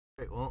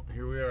Right, well,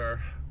 here we are,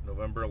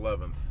 November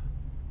 11th.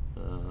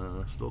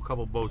 Still a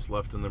couple boats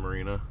left in the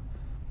marina,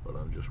 but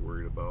I'm just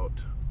worried about,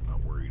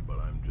 not worried, but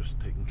I'm just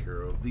taking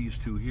care of these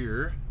two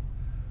here.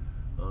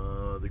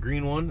 The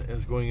green one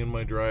is going in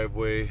my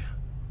driveway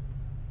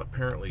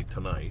apparently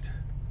tonight,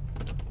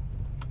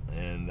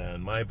 and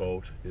then my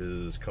boat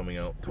is coming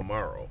out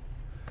tomorrow.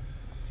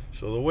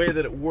 So the way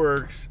that it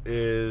works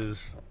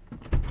is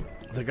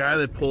the guy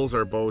that pulls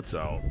our boats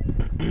out,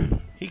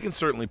 he can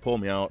certainly pull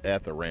me out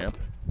at the ramp,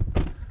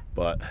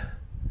 but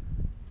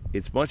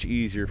it's much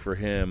easier for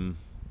him.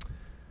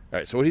 All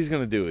right, so what he's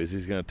going to do is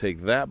he's going to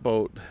take that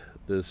boat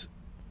this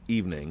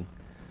evening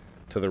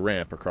to the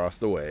ramp across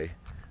the way.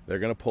 They're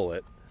going to pull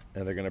it,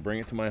 and they're going to bring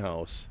it to my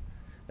house,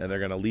 and they're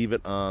going to leave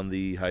it on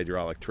the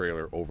hydraulic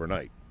trailer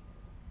overnight.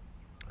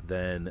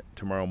 Then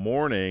tomorrow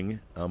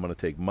morning, I'm going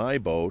to take my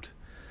boat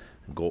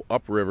and go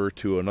upriver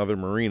to another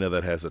marina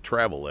that has a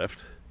travel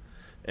lift,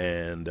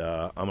 and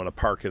I'm going to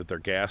park it at their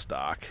gas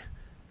dock.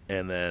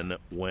 And then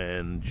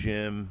when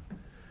Jim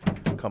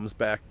comes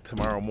back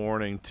tomorrow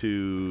morning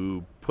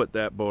to put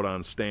that boat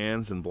on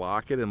stands and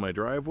block it in my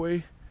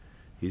driveway,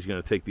 he's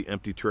going to take the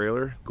empty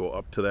trailer, go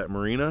up to that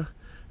marina, and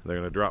they're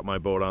going to drop my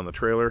boat on the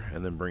trailer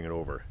and then bring it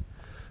over.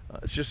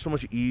 It's just so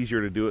much easier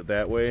to do it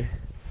that way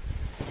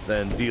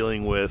than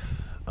dealing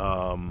with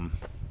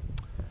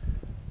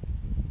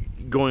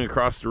going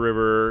across the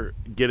river,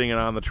 getting it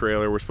on the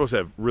trailer. We're supposed to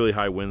have really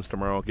high winds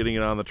tomorrow. Getting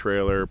it on the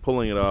trailer,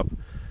 pulling it up,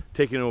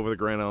 taking it over the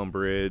Grand Island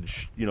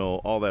Bridge, you know,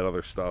 all that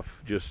other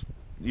stuff.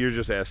 You're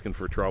just asking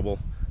for trouble.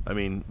 I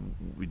mean,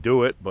 we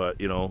do it,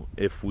 but, you know,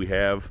 if we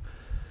have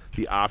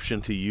the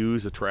option to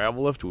use a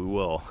travel lift, we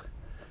will.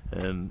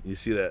 And you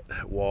see that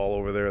wall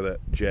over there, that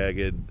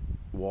jagged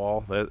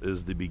wall? That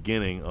is the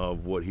beginning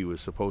of what he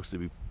was supposed to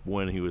be,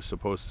 when he was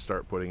supposed to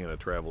start putting in a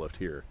travel lift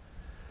here.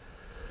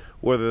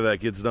 Whether that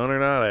gets done or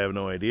not, I have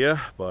no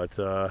idea, but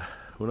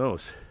who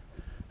knows?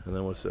 And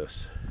then what's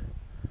this?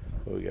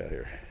 What we got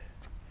here?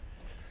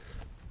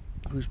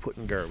 Who's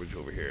putting garbage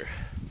over here?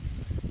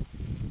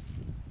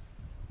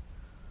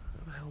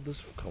 Where the hell did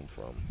this come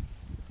from?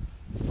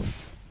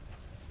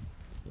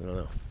 I don't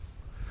know.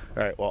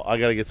 Alright, well, I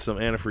gotta get some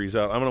antifreeze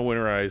out. I'm gonna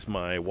winterize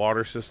my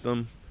water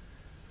system,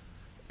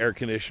 air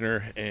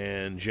conditioner,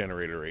 and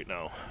generator right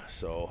now.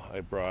 So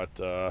I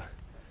brought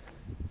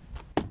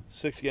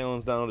 6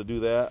 gallons down to do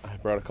that. I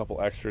brought a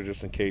couple extra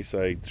just in case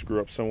I screw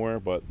up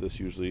somewhere, but this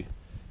usually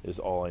is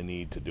all I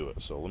need to do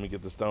it. So let me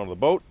get this down to the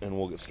boat and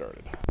we'll get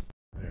started.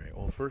 Alright,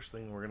 well, first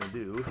thing we're going to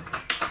do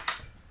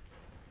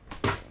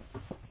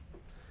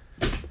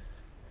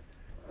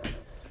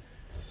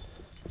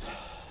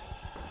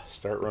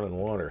start running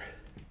water.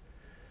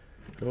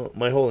 Well,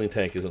 my holding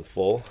tank isn't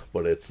full,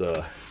 but it's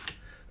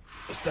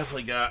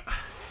definitely got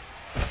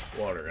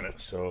water in it,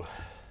 so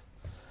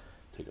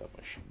take off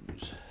my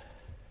shoes.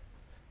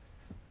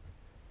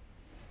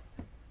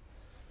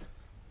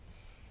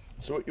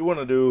 So what you want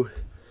to do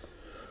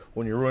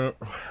when you're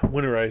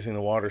winterizing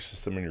the water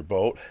system in your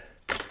boat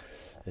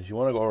is you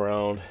want to go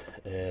around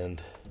and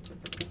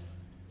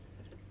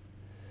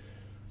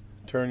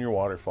turn your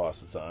water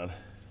faucets on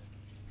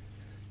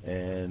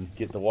and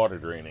get the water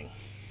draining,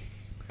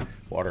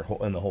 water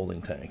in the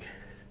holding tank.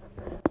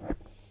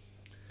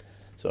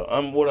 So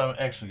what I'm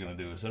actually going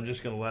to do is I'm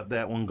just going to let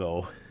that one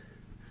go,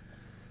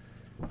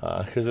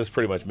 because it's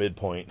pretty much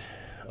midpoint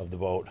of the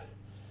boat.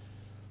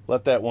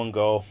 Let that one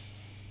go,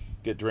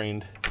 get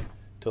drained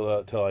till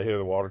I hear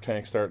the water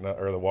tank starting to,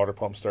 or the water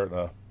pump starting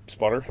to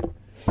sputter.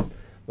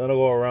 Then I'll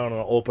go around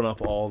and I'll open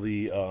up all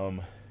the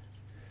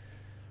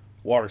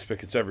water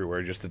spigots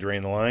everywhere just to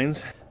drain the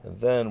lines. And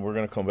then we're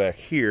going to come back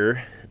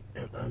here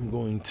and I'm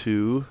going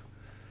to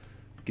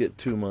get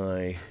to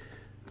my...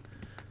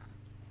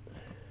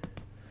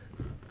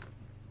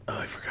 Oh,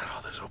 I forgot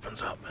how this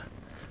opens up.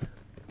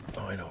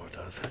 Oh, I know what it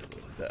does. It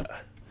goes like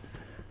that.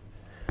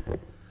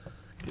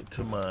 Get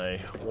to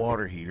my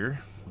water heater,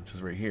 which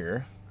is right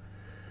here.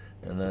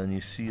 And then you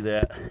see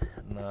that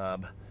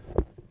knob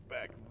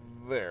back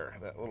there,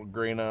 that little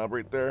gray knob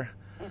right there.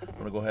 I'm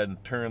going to go ahead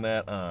and turn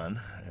that on,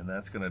 and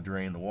that's going to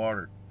drain the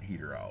water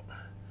heater out.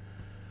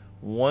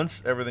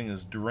 Once everything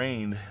is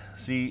drained,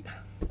 see,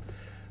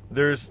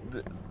 there's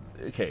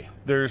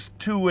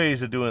 2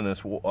 ways of doing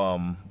this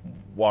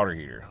water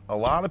heater. A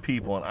lot of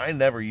people, and I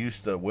never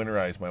used to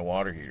winterize my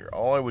water heater.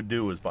 All I would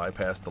do was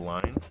bypass the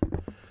lines.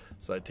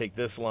 So I'd take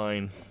this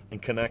line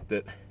and connect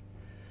it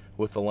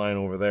with the line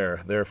over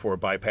there, therefore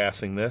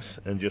bypassing this,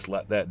 and just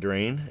let that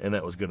drain, and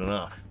that was good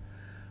enough.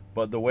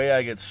 But the way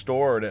I get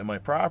stored at my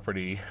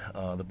property,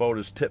 the boat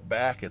is tipped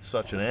back at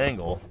such an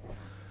angle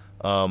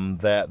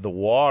that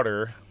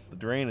the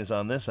drain is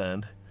on this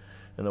end,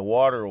 and the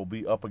water will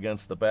be up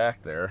against the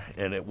back there,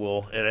 and it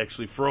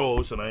actually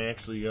froze, and I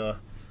actually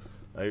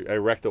I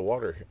wrecked a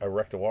water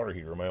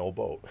heater in my old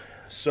boat.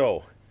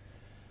 So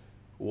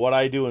what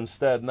I do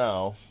instead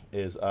now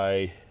is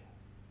I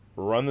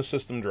run the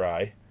system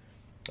dry,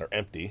 or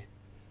empty,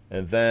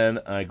 and then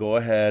I go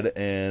ahead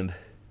and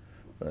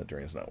that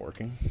drain's not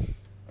working.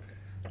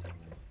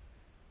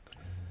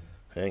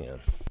 Hang on.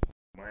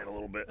 Might a little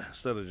little bit.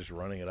 Instead of just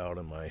running it out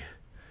in my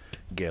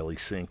galley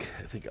sink,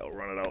 I think I'll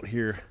run it out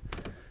here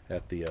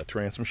at the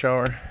transom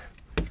shower.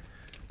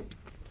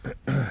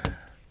 More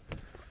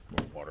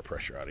water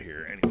pressure out of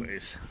here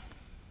anyways.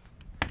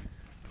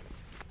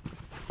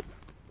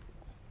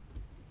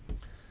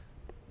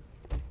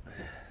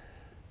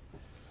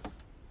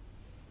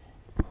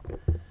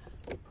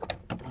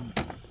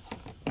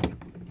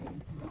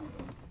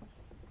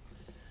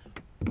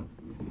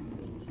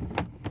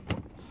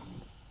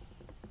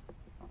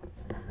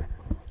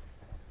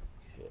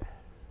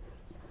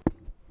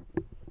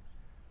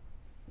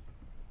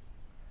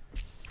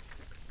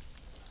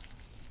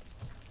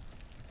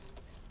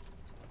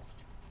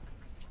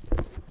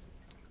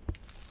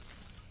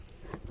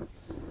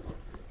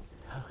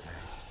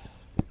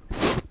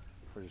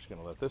 We're just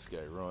going to let this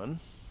guy run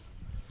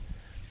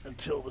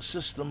until the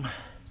system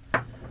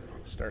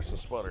starts to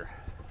sputter.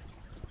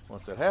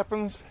 Once that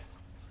happens,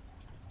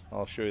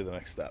 I'll show you the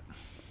next step.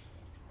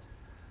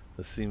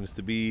 This seems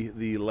to be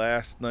the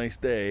last nice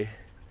day,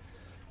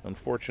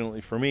 unfortunately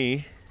for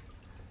me,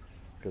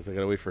 because I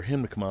got to wait for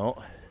him to come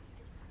out.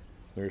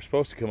 We were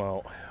supposed to come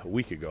out a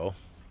week ago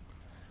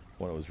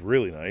when it was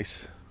really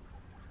nice,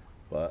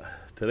 but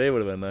today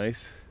would have been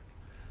nice.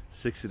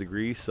 60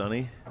 degrees,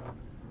 sunny.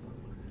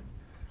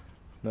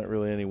 Not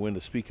really any wind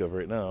to speak of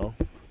right now.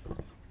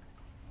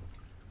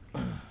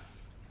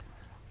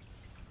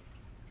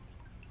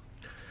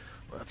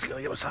 That's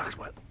gonna get my socks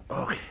wet.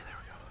 Okay, there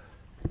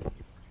we go.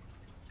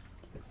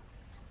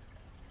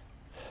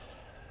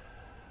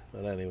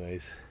 But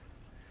anyways,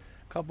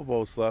 a couple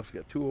boats left.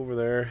 Got 2 over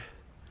there.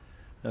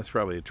 That's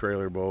probably a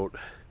trailer boat.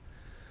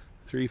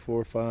 3,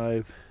 4,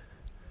 5.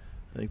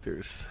 I think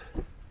there's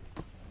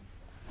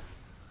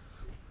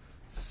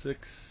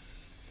 6,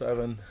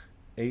 7,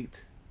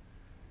 8.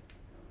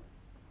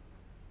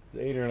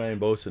 There's 8 or 9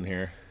 boats in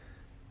here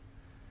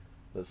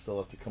that still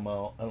have to come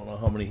out. I don't know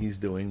how many he's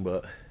doing,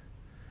 but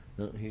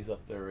he's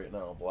up there right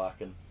now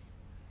blocking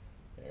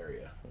the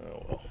area.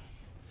 Oh well.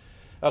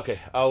 Okay,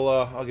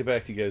 I'll get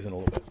back to you guys in a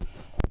little bit.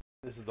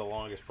 This is the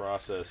longest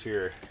process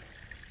here.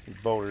 You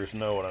boaters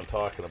know what I'm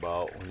talking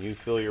about. When you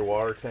fill your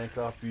water tank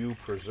up, you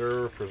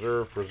preserve,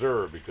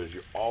 because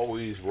you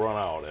always run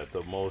out at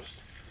the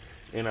most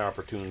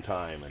inopportune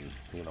time, and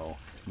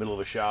middle of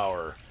a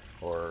shower,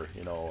 or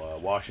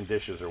washing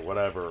dishes or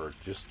whatever,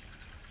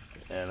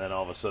 and then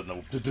all of a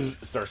sudden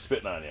it starts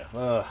spitting on you.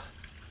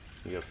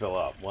 You gotta fill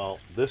up. Well,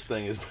 this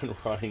thing has been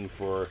running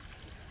for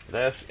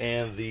this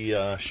and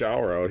the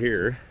shower out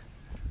here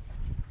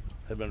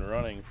have been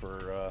running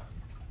for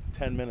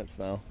 10 minutes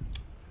now,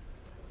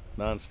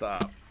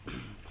 non-stop,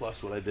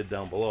 plus what I did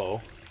down below,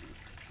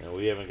 and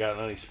we haven't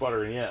gotten any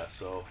sputtering yet,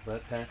 so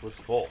that tank was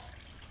full.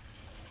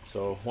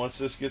 So once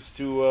this gets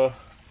to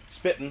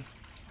spitting,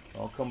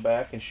 I'll come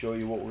back and show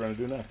you what we're going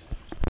to do next.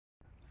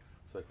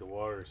 It's like the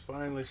water is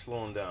finally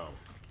slowing down.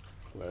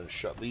 I'm going to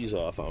shut these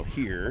off out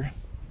here.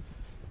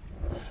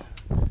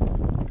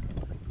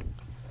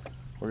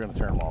 We're going to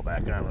turn them all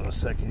back on in a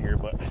second here,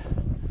 but show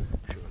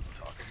you what I'm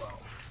talking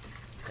about.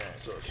 Okay,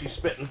 so she's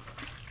spitting.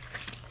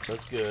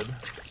 That's good.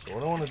 So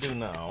what I want to do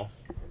now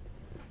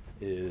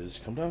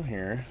is come down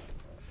here,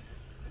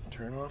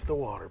 turn off the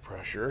water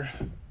pressure.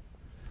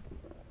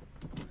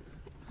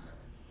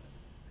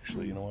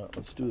 Actually, you know what?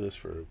 Let's do this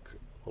for a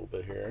little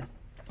bit here.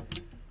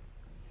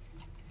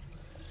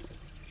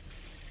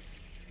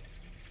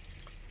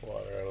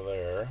 Water out of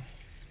there.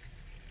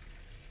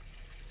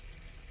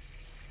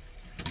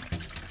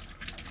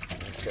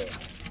 Okay.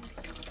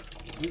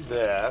 Do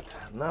that.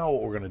 Now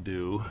what we're going to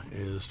do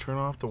is turn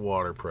off the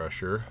water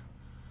pressure.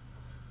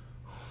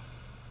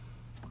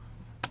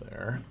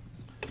 There.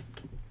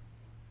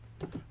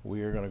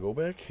 We are going to go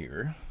back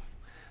here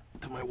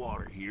to my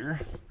water heater.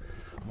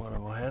 I'm going to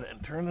go ahead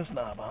and turn this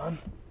knob on.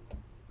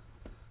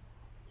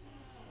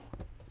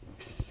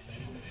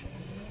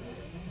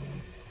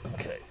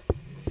 Okay.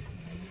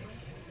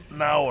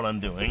 Now what I'm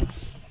doing,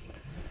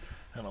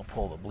 and I'll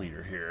pull the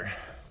bleeder here.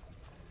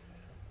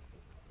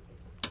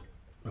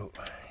 Oh,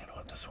 you know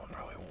what? This one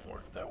probably won't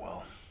work that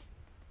well.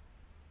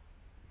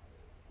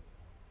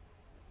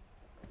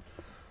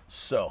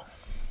 So,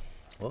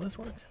 will this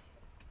work?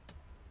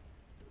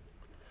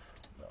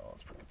 No,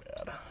 it's pretty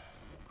bad.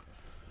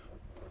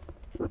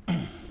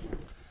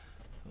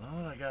 Now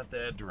that I got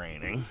that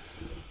draining,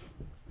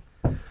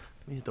 let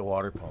me hit the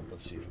water pump and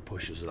see if it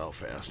pushes it out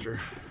faster.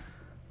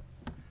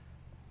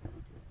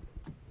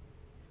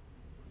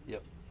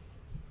 Yep.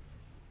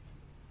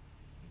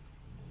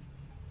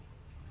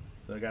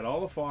 So I got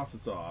all the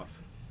faucets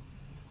off,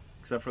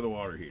 except for the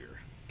water heater.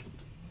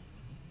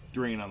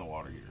 Drain on the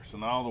water heater. So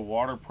now the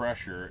water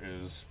pressure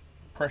is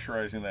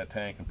pressurizing that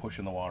tank and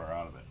pushing the water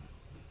out of it.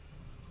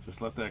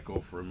 Just let that go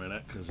for a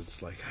minute, because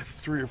it's like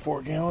 3 or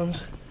 4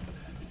 gallons.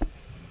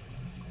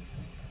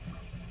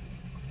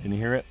 Can you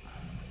hear it?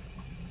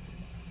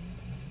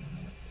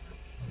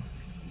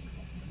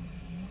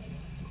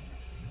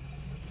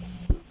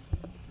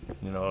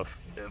 You know,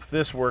 if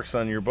this works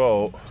on your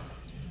boat,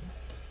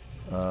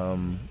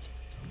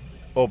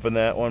 open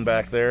that one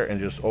back there and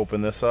just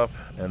open this up,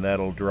 and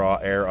that'll draw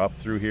air up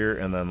through here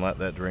and then let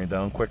that drain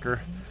down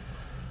quicker.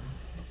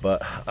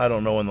 But I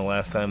don't know when the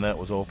last time that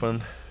was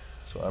opened,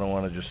 so I don't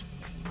want to just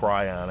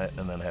pry on it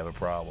and then have a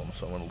problem,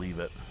 so I'm going to leave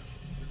it.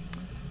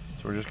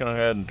 So we're just going to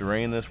go ahead and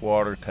drain this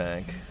water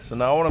tank. So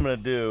now what I'm going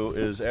to do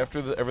is, after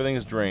everything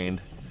is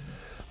drained,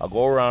 I'll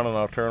go around and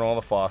I'll turn all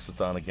the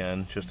faucets on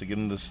again just to get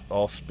them to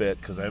all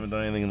spit, because I haven't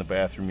done anything in the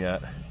bathroom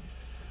yet.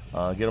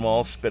 Get them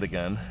all spit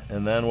again,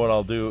 and then what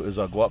I'll do is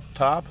I'll go up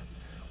top.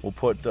 We'll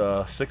put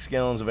 6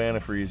 gallons of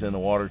antifreeze in the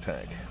water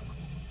tank,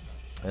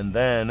 and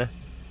then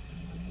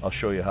I'll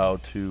show you how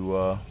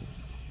to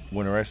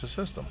winterize the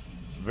system.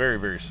 It's very,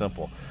 very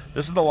simple.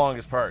 This is the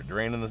longest part.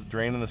 Draining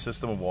the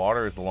system of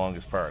water is the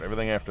longest part.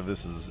 Everything after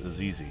this is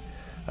easy.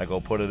 I go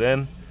put it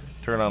in,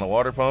 turn on the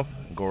water pump,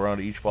 go around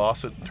to each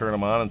faucet and turn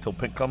them on until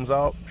pink comes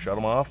out, shut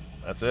them off.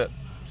 That's it.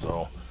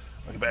 So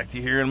I'll get back to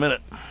you here in a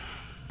minute.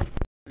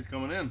 He's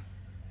coming in.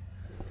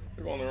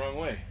 They're going the wrong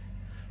way.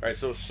 All right,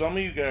 so some of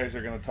you guys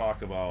are going to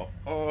talk about,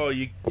 oh,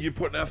 you're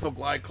putting ethyl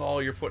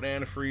glycol, you're putting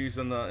antifreeze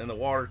in the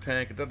water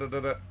tank, da da da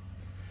da.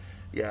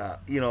 Yeah,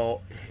 you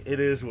know, it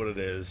is what it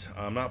is.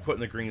 I'm not putting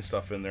the green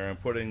stuff in there. I'm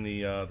putting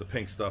the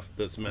pink stuff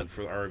that's meant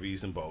for the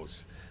RVs and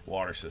boats,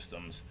 water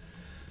systems.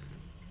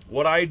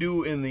 What I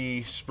do in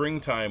the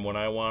springtime when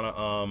I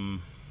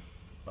want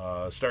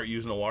to start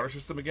using a water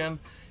system again.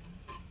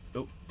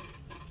 Oh,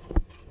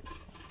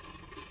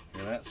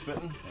 hear that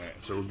spitting? All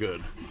right, so we're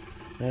good.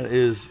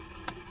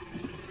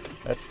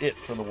 That's it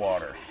for the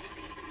water.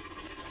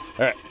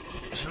 All right,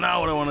 so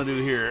now what I want to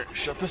do here,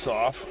 shut this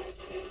off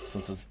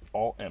since it's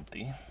all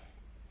empty.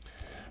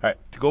 All right,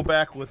 to go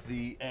back with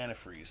the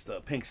antifreeze,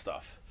 the pink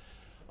stuff,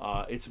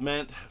 it's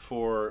meant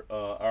for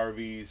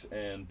RVs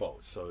and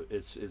boats, so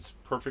it's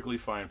perfectly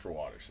fine for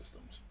water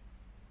systems.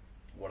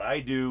 What I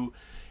do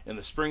in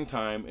the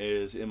springtime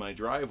is, in my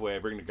driveway, I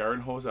bring the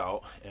garden hose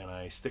out and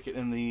I stick it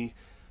in the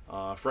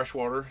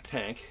freshwater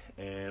tank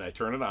and I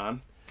turn it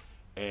on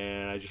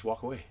and I just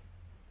walk away.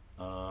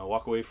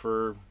 Walk away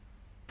for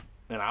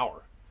an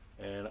hour,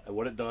 and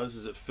what it does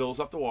is it fills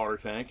up the water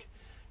tank,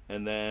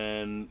 and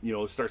then, you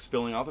know, it starts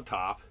spilling out the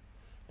top,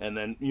 and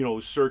then, you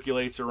know,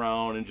 circulates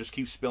around and just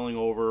keeps spilling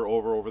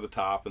over the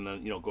top, and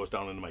then, you know, goes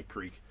down into my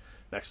creek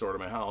next door to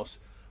my house.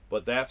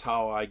 But that's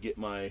how I get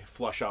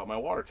flush out my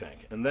water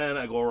tank, and then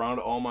I go around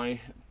to all my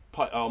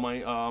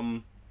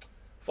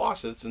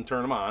faucets and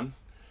turn them on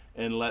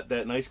and let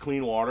that nice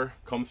clean water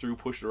come through,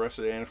 push the rest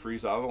of the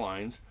antifreeze out of the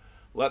lines,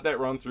 let that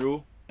run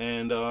through,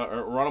 and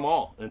run them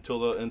all until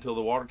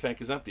the water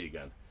tank is empty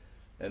again,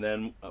 and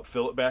then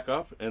fill it back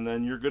up, and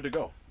then you're good to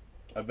go.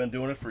 I've been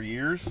doing it for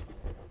years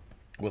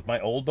with my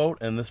old boat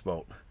and this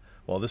boat.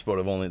 Well, this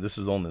boat this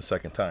is only the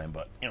second time,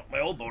 but you know, my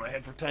old boat I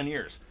had for 10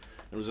 years.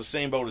 It was the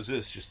same boat as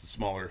this, just the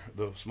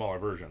smaller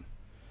version.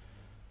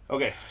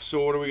 Okay,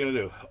 so what are we gonna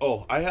do?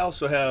 Oh, I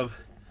also have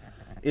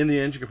in the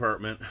engine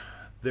compartment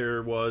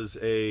there is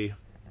a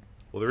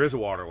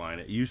water line.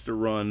 It used to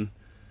run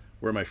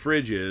where my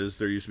fridge is.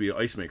 There used to be an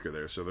ice maker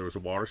there, so there was a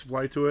water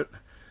supply to it.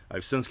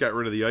 I've since got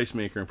rid of the ice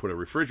maker and put a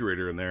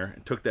refrigerator in there,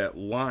 and took that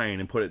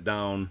line and put it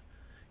down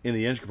in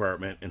the engine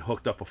compartment and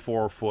hooked up a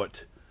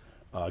 4-foot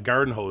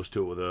garden hose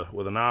to it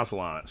with a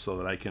nozzle on it, so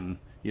that I can,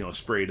 you know,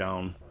 spray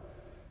down,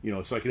 you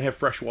know, so I can have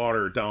fresh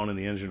water down in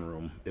the engine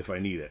room if I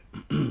need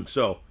it.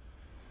 So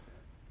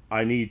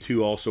I need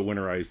to also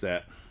winterize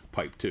that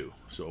pipe too,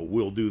 so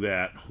we'll do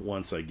that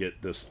once I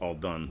get this all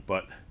done.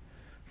 But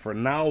for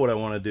now, what I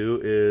want to do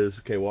is,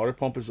 okay, water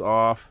pump is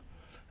off,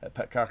 that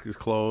petcock is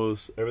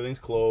closed, everything's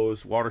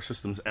closed, water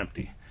system's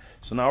empty.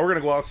 So now we're going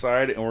to go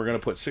outside and we're going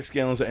to put 6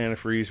 gallons of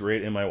antifreeze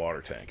right in my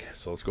water tank.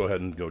 So let's go ahead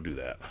and go do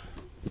that.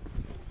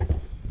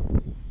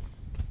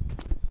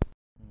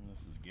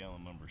 This is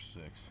gallon number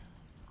 6.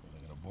 I'm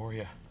going to bore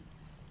you.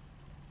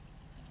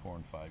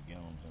 Pouring 5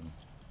 gallons in.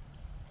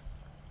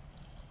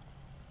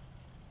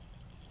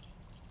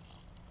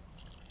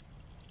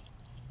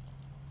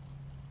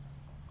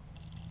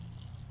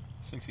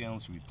 Six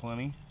gallons would be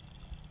plenty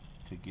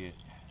to get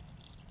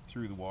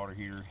through the water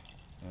heater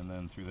and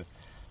then through the.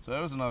 So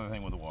that was another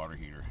thing with the water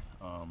heater.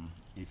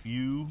 If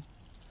you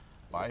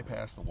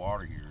bypass the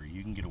water heater,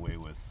 you can get away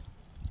with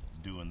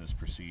doing this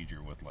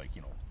procedure with, like,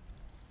 you know,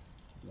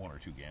 1 or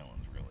 2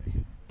 gallons really,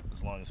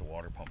 as long as the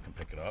water pump can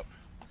pick it up.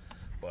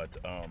 But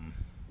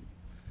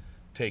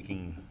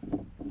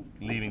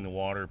leaving the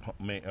water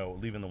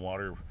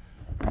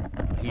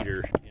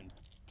heater in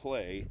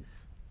play,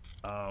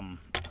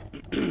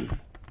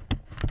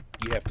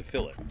 you have to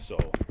fill it, so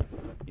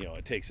you know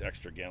it takes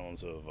extra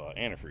gallons of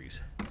antifreeze,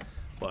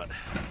 but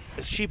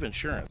it's cheap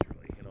insurance,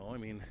 really. You know, I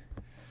mean,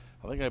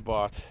 I think I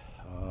bought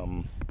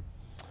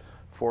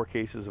 4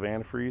 cases of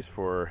antifreeze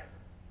for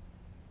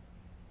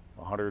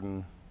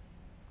 $120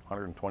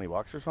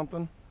 or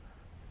something.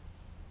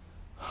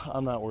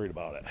 I'm not worried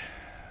about it.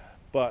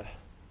 But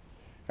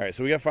all right,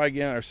 so we got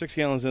 6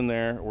 gallons in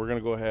there. We're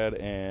gonna go ahead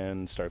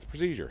and start the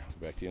procedure.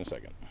 Back to you in a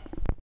second.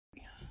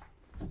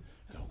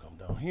 Gonna come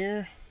down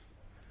here.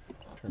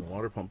 Turn the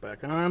water pump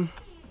back on.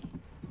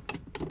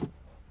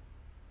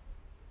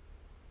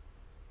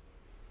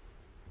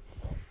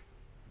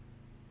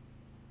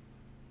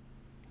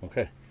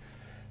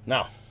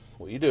 Now,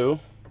 what you do,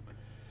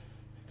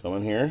 come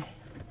in here,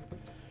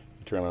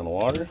 you turn on the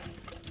water,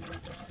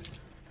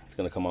 it's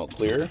going to come out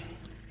clear.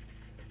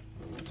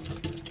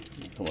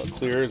 Come out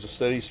clear as a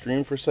steady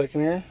stream for a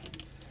second here,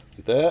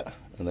 like that,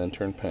 and then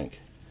turn pink.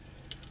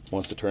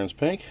 Once it turns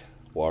pink,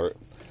 water,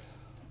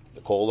 the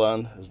cold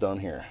on is done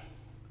here.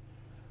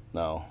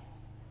 Now,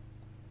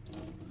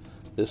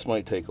 this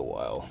might take a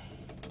while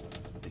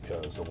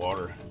because the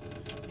water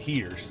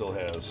heater still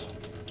has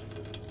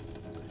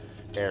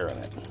air in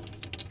it.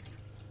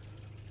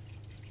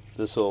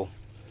 This will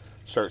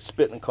start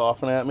spitting and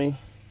coughing at me,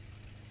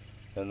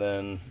 and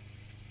then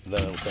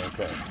it'll turn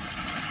pink.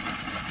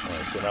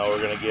 Alright, so now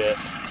we're gonna get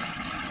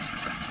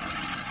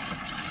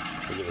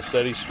a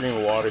steady stream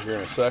of water here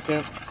in a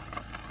second.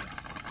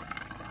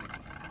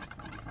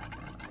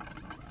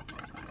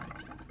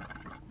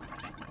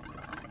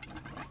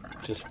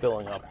 Just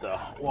filling up the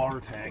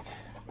water tank.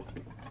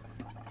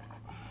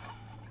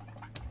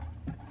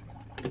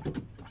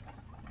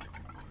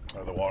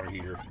 Or the water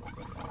heater.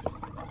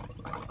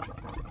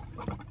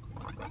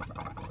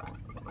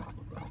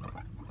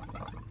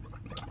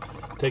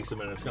 Takes a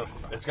minute.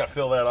 It's got to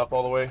fill that up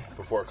all the way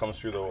before it comes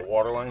through the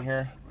water line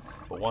here.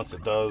 But once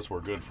it does, we're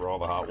good for all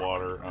the hot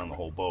water on the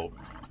whole boat.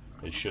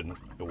 It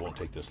won't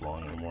take this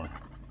long anymore.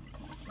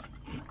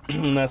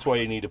 And that's why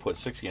you need to put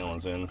 6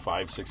 gallons in,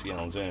 5-6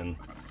 gallons in,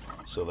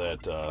 so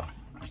that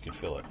you can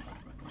fill it.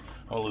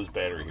 I'll lose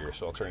battery here,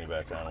 so I'll turn you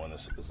back on when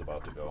this is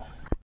about to go.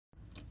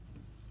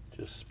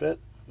 Just spit.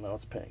 Now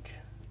it's pink.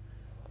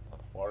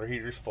 Water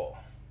heater's full.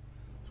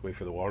 Let's wait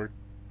for the water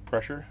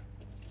pressure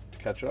to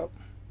catch up.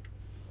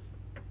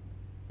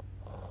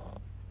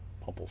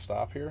 Pump will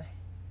stop here.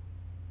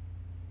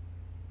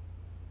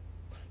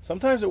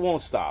 Sometimes it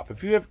won't stop.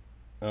 If you have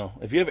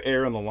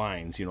air in the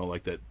lines,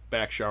 like that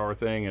back shower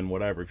thing and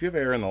whatever, if you have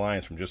air in the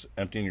lines from just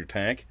emptying your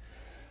tank,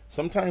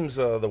 sometimes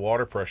the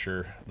water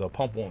pressure, the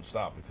pump won't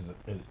stop because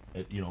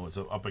it's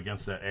up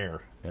against that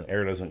air, and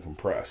air doesn't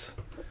compress.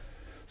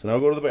 So now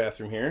we'll go to the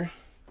bathroom here.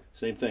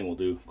 Same thing, we'll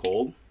do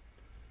cold.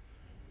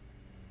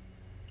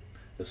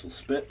 This will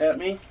spit at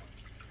me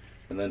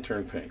and then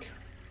turn pink.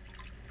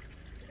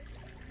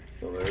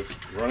 So there's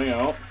running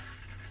out,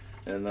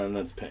 and then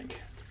that's pink.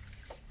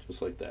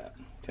 Just like that,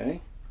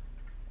 okay?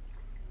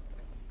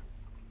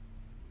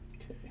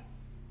 Okay.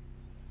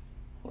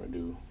 What I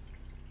do,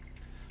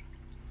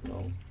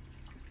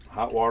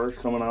 hot water's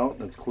coming out,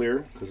 and it's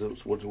clear, because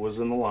it was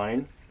in the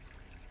line.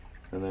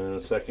 And then in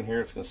a second here,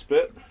 it's going to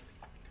spit.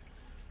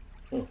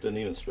 Oh, it didn't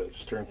even spit,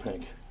 just turned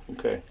pink.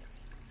 Okay.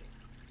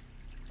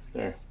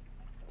 There.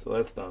 So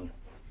that's done.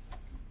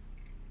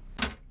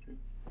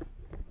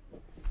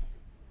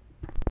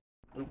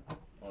 Oop,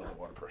 I'll have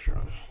water pressure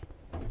on.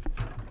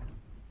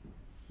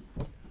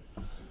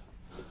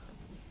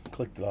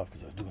 Clicked it off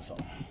because I was doing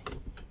something.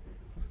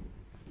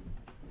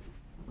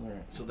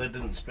 Alright, so that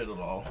didn't spit at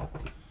all.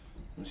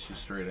 It's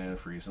just straight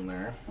antifreeze in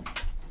there.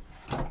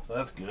 So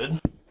that's good.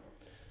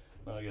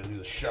 Now I gotta do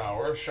the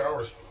shower.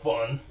 Shower's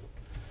fun.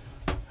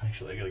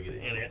 Actually, I gotta get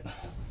in it.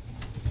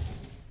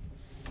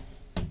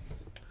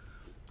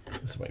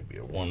 This might be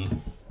a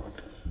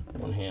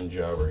one-hand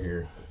jobber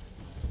here.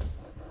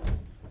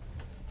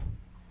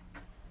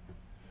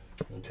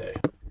 Okay.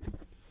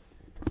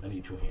 I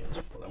need 2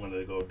 hands, but I'm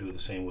gonna go do the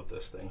same with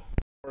this thing.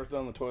 Shower's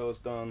done, the toilet's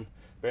done,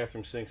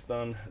 bathroom sink's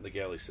done, the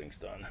galley sink's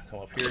done. Come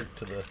up here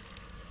to the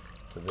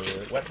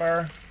wet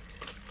bar.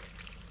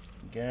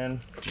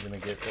 Again, you're gonna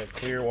get that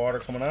clear water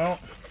coming out,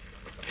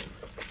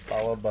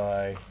 followed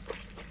by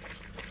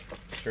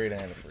straight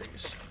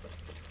antifreeze.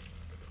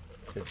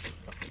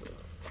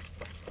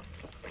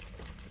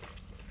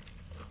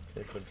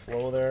 Good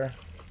flow there.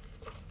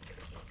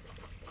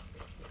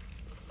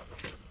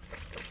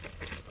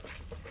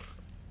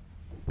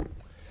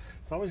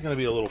 It's always going to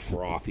be a little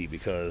frothy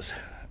because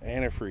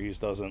antifreeze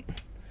doesn't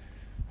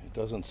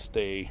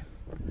stay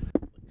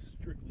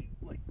strictly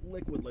like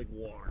liquid like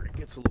water. It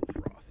gets a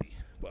little frothy.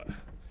 But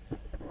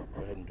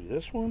go ahead and do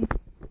this one.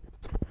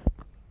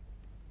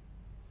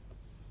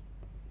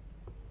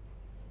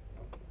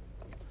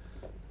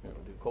 We'll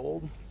do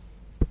cold.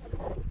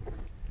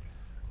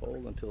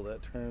 Cold until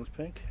that turns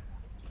pink.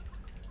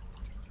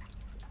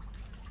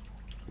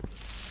 Here's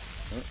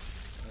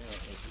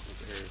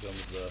some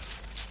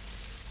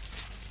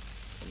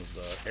of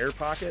the air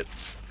pocket.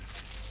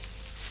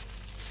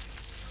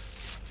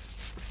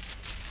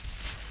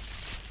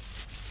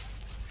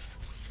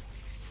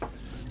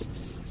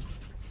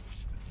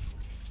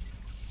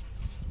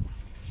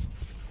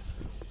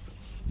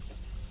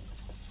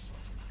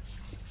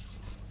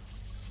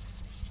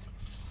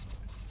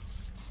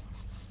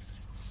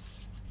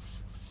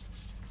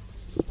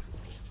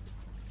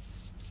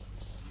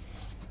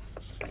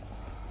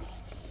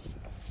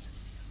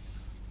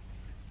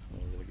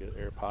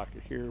 Air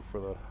pocket here for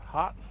the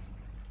hot.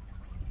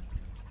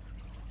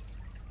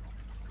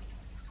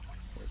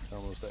 Here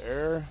comes the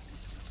air.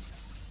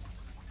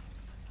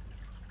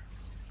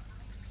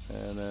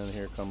 And then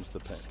here comes the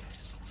pink.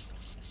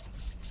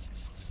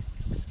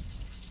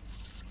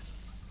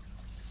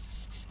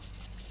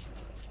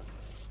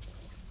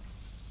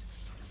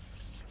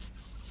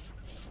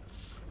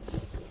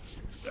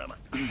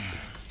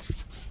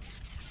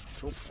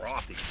 so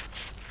frothy.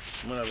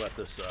 I'm gonna let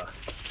this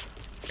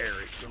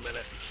aerate for a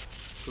minute.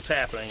 What's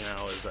happening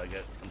now is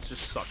I'm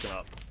just sucking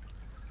up.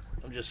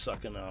 I'm just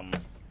sucking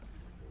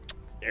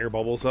air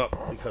bubbles up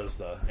because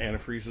the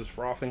antifreeze is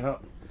frothing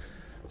up.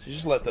 So you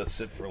just let that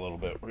sit for a little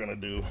bit. We're gonna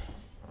do.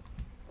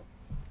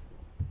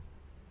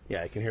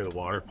 Yeah, I can hear the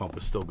water pump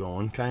is still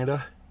going,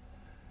 kinda.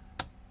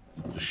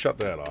 So just shut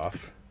that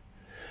off.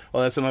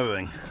 Well, that's another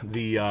thing.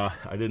 The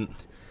I didn't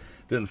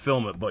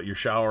film it, but your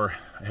shower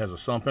has a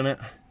sump in it,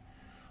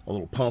 a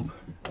little pump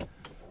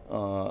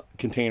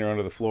container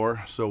under the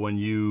floor. So when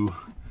you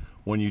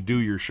do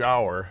your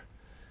shower,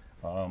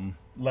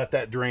 let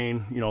that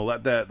drain,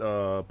 let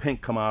that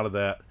pink come out of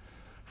that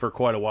for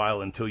quite a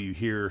while until you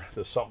hear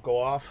the sump go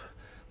off.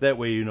 That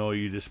way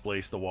you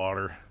displace the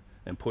water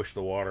and push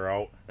the water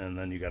out, and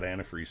then you got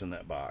antifreeze in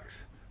that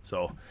box.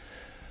 So I'm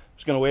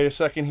just gonna wait a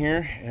second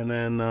here and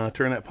then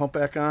turn that pump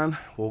back on.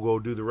 We'll go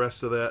do the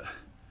rest of that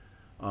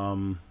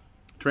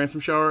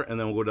transom shower, and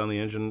then we'll go down the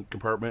engine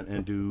compartment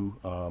and do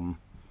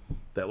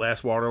that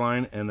last water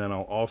line, and then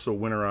I'll also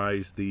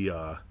winterize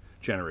the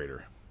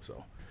generator.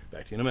 So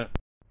back to you in a minute.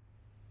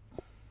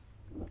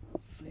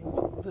 Same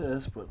with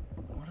this, but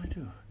what do I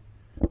do?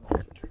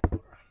 Okay.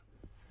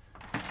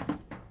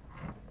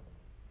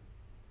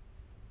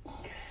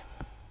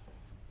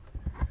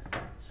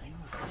 Same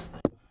with this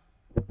thing.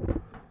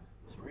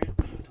 Spray it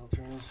until it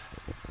turns.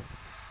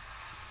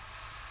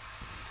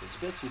 It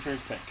spits and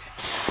turns pink.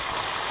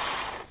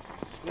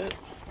 Spit.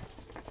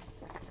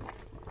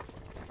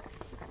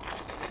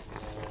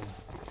 And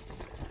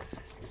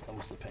here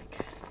comes the pink.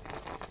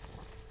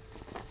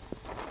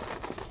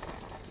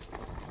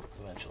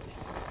 Eventually.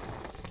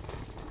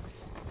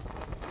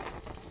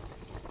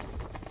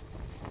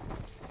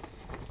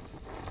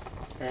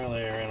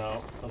 Apparently I ran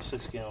out of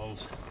 6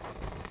 gallons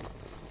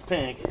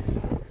pink.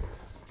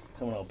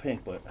 Coming out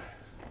pink, but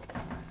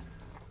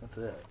that's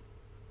it.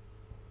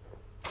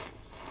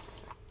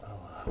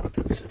 I'll let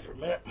that sit for a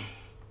minute.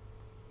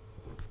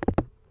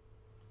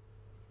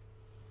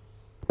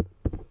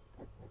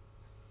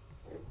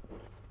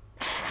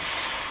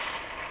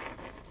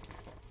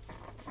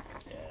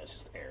 Yeah, it's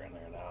just air in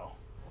there now.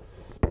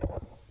 A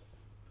little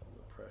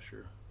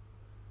pressure.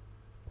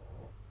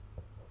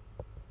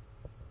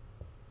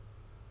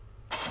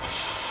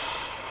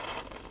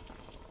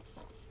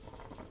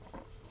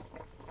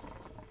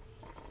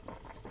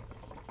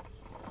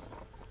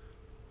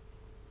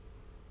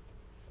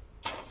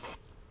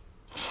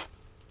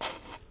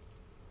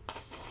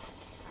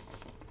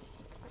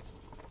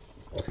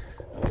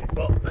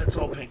 Well, that's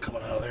all pink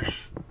coming out of there.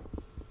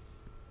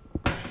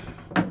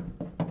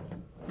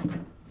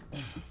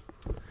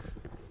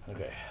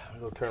 Okay, I'm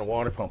gonna go turn the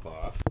water pump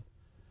off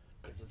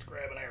because it's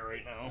grabbing air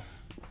right now.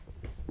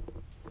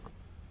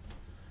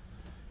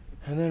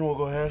 And then we'll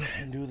go ahead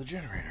and do the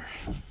generator.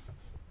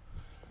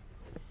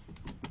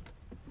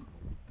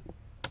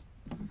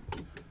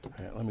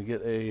 Alright, let me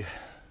get a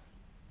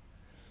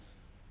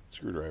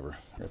screwdriver.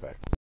 Right back.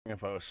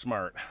 If I was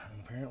smart,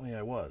 and apparently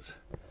I was.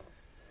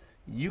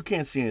 You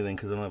can't see anything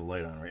because I don't have a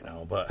light on right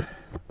now, but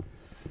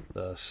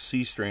the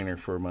C strainer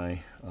for my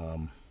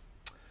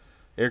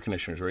air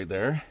conditioner is right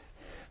there.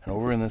 And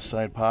over in this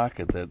side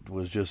pocket that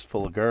was just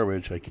full of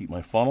garbage, I keep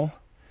my funnel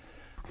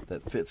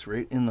that fits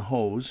right in the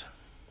hose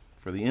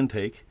for the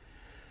intake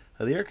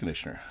of the air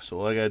conditioner. So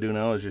all I gotta do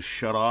now is just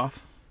shut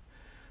off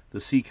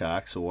the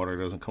C-cock so water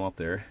doesn't come up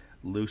there,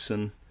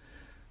 loosen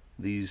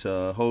these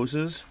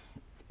hoses,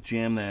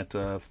 jam that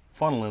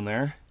funnel in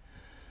there,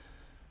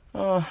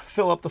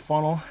 fill up the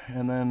funnel,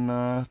 and then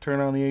turn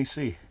on the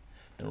AC.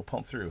 It'll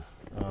pump through.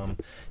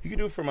 You can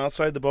do it from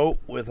outside the boat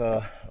with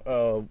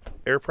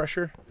air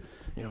pressure.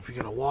 If you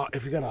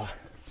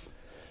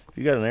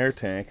got an air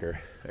tank or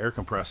air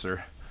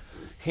compressor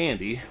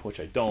handy,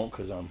 which I don't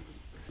because I'm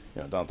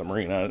down at the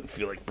marina. I didn't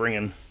feel like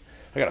bringing.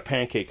 I got a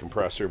pancake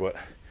compressor, but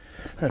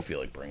I didn't feel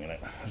like bringing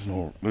it.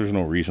 There's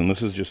no reason.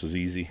 This is just as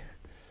easy.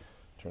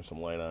 Turn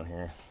some light on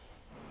here.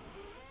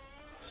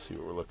 See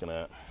what we're looking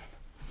at.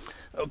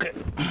 Okay.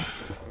 All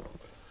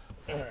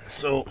right.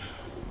 So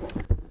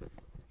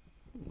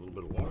a little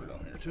bit of water down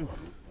there too.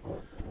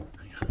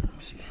 Hang on, let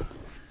me see.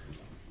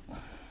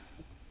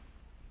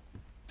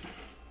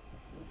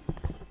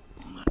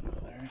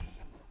 There.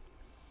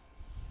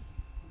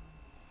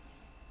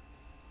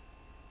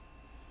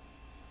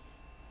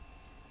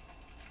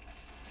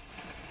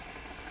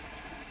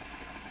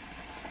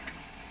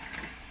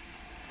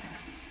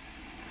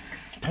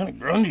 Kind of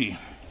grungy.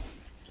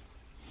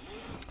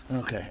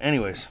 Okay,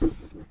 anyways.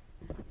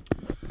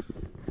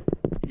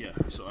 Yeah,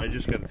 so I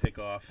just got to take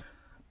off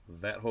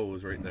that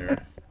hose right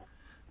there.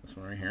 This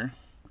one right here.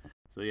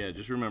 So yeah,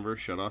 just remember,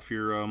 shut off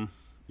your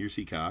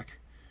C-cock.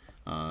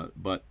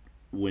 But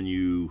when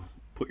you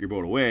put your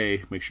boat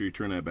away, make sure you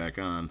turn that back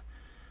on.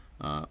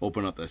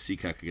 Open up that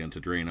C-cock again to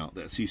drain out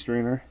that C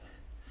strainer,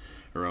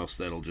 or else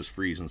that'll just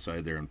freeze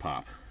inside there and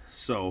pop.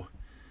 So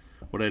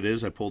what I did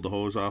is I pulled the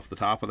hose off the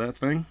top of that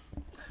thing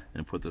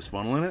and put this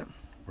funnel in it.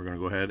 We're going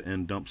to go ahead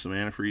and dump some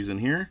antifreeze in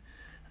here,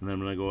 and then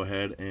I'm going to go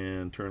ahead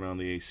and turn on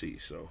the AC.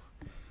 So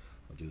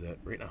I'll do that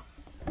right now.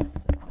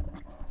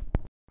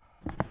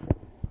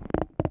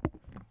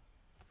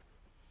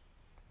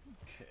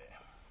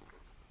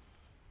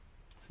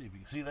 See if you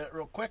can see that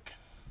real quick.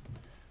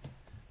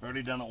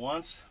 Already done it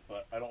once,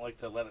 but I don't like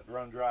to let it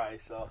run dry,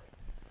 so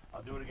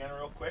I'll do it again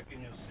real quick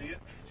and you'll see it.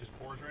 It just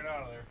pours right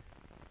out of there.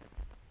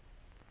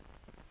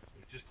 So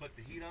just click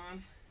the heat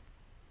on.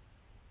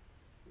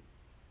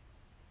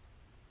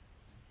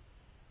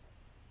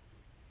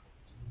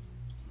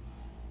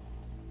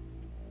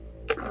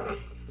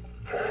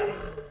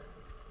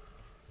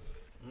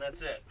 And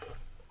that's it.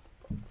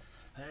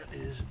 That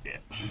is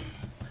it.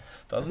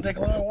 Doesn't take a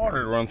lot of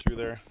water to run through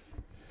there.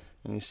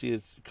 And you see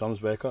it comes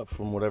back up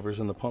from whatever's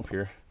in the pump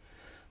here.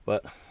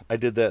 But I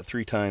did that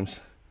 3 times.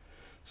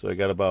 So I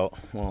got about,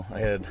 well, I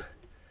had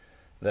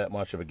that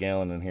much of a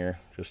gallon in here,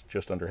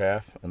 just under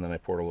half, and then I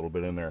poured a little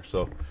bit in there.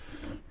 So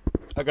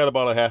I got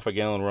about a half a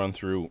gallon run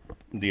through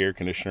the air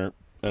conditioner,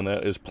 and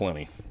that is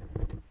plenty.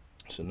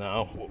 So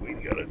now what we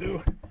gotta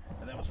do,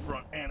 and that was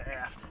front and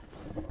aft.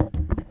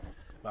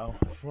 Now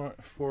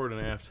forward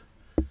and aft.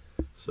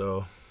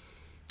 So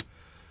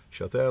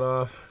shut that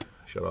off,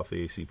 shut off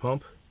the AC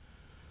pump.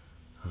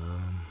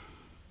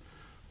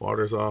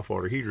 Water's off,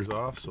 water heater's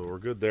off, so we're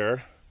good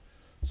there.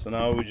 So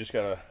now we just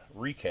gotta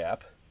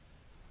recap.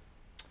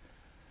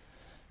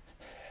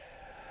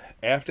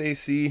 Aft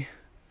AC,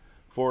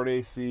 forward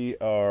AC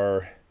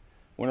are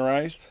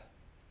winterized.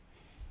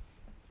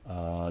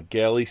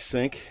 Galley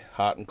sink,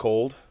 hot and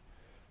cold,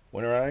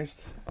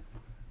 winterized.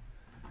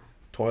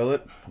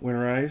 Toilet,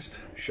 winterized.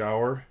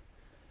 Shower,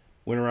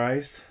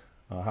 winterized,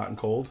 hot and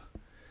cold.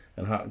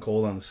 And hot and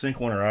cold on the sink,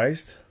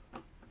 winterized.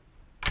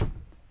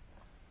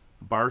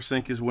 Bar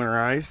sink is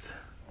winterized.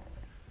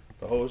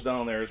 The hose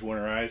down there is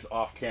winterized.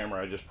 Off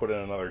camera, I just put in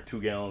another 2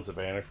 gallons of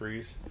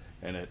antifreeze,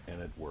 and it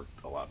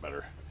worked a lot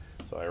better.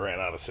 So I ran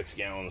out of 6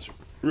 gallons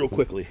real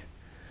quickly.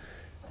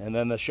 And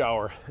then the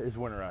shower is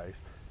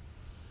winterized.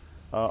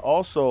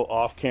 Also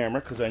off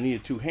camera, because I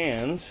needed 2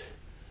 hands.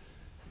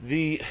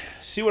 See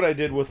what I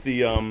did with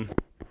the air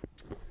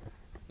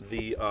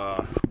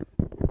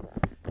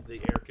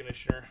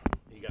conditioner?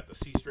 You got the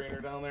sea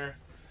strainer down there.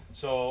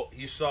 So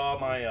you saw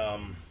my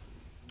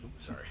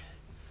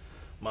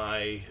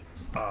my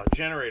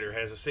generator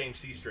has the same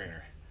sea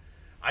strainer.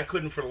 I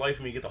couldn't for the life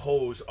of me get the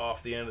hose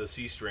off the end of the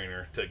sea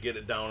strainer to get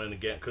it down in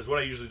again. Because what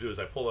I usually do is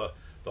I pull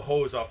the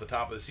hose off the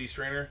top of the sea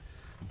strainer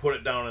and put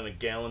it down in a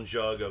gallon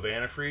jug of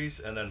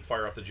antifreeze and then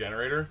fire up the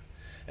generator.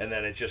 And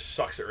then it just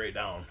sucks it right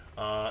down.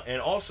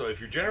 And also, if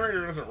your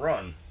generator doesn't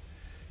run,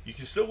 you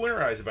can still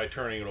winterize it by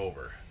turning it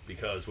over.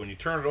 Because when you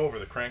turn it over,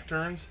 the crank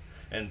turns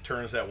and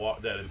turns that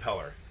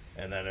impeller.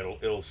 And then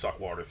it'll suck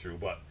water through.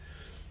 But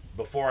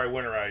before I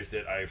winterized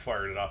it, I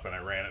fired it up and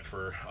I ran it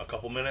for a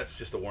couple minutes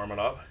just to warm it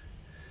up.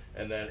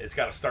 And then it's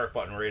got a start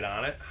button right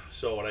on it.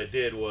 So what I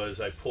did was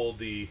I pulled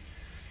the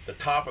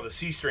top of the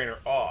sea strainer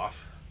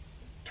off,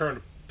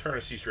 turned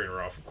the sea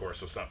strainer off, of course,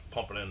 so it's not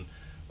pumping in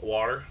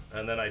water.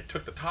 And then I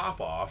took the top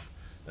off,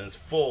 and it's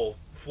full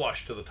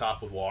flush to the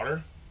top with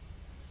water.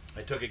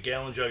 I took a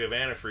gallon jug of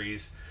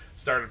antifreeze,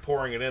 started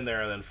pouring it in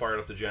there, and then fired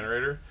up the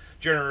generator.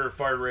 Generator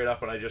fired right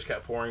up, and I just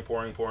kept pouring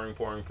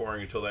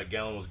until that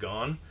gallon was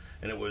gone.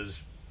 And it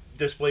was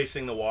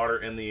displacing the water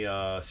in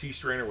the sea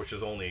strainer, which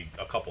is only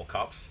a couple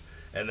cups,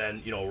 and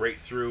then right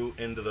through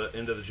into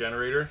the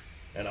generator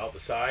and out the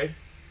side.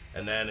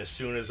 And then as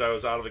soon as I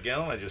was out of the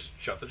gallon, I just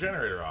shut the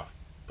generator off,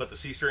 put the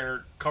sea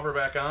strainer cover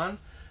back on,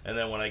 and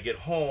then when I get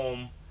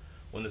home,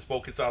 when this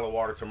boat gets out of the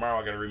water tomorrow,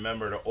 I got to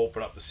remember to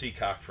open up the sea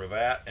cock for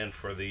that and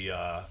for the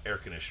air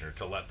conditioner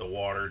to let the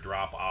water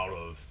drop out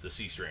of the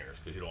sea strainers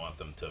because you don't want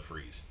them to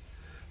freeze.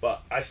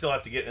 But I still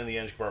have to get in the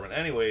engine compartment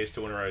anyways to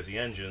winterize the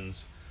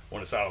engines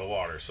when it's out of the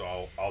water,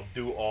 so I'll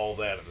do all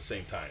that at the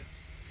same time.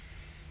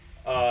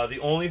 The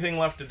only thing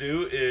left to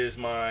do is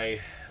my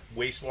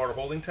wastewater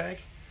holding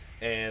tank,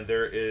 and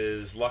there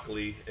is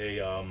luckily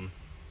a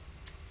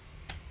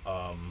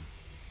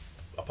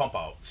pump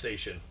out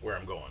station where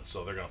I'm going,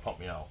 so they're going to pump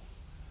me out.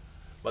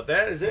 But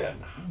that is it.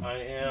 I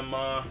am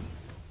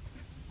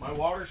my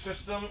water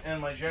system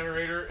and my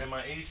generator and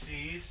my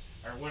ACs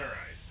are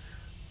winterized.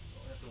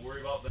 Don't have to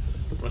worry about that.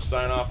 I'm going to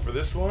sign off for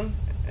this one,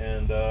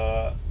 and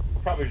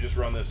probably just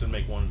run this and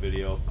make one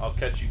video. I'll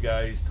catch you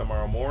guys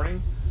tomorrow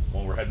morning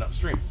when we're heading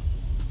upstream.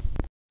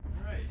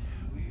 Alright,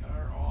 we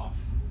are off.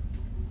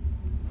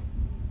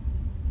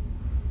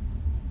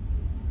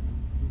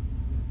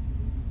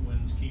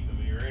 Wind's keeping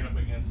me right up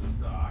against this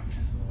dock,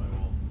 so I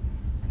will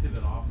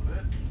pivot off of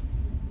it.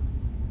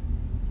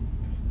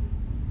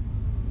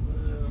 A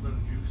little bit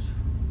of juice.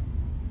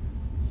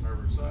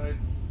 Starboard side.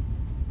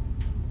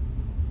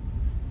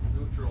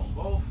 Neutral on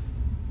both.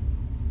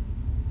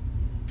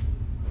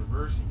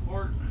 Reverse and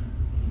port.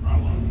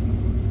 Throttle up.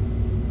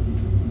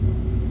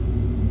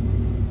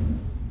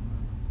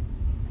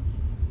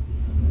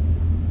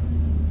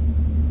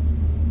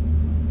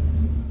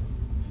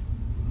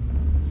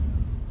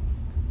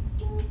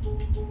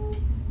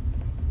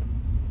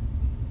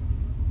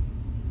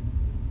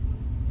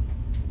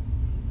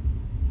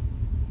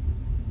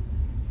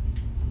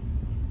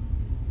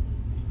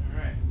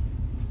 Alright.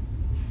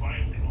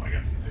 Finally, well, I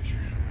got to take a picture. I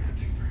got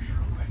to take a picture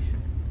real quick.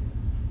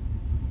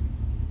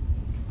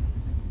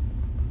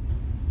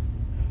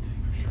 Take a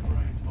picture of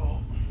Brian's boat.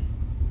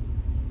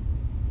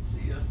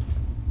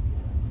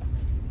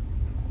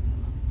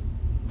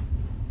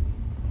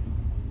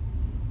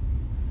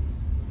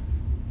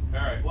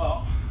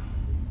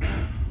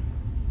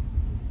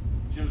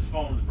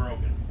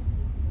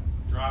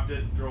 it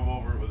and drove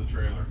over it with a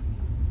trailer.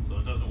 So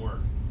it doesn't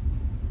work.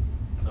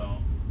 So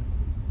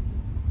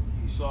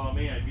he saw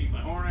me, I beat my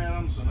horn at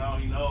him, so now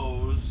he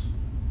knows,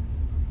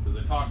 because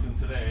I talked to him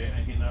today,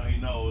 and now he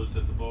knows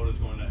that the boat is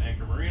going to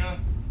Anchor Marina.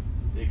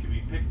 It can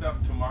be picked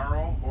up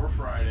tomorrow or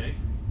Friday.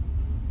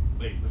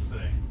 Wait, what's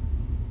today?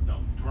 No,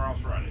 tomorrow's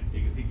Friday.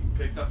 It can be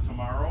picked up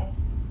tomorrow,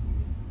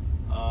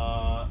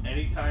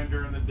 anytime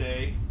during the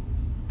day,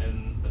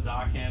 and a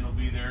dock hand will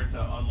be there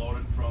to unload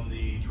it from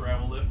the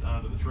travel lift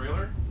onto the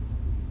trailer.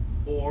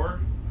 Or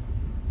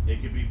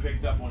it could be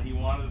picked up when he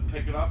wanted to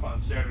pick it up on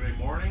Saturday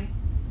morning,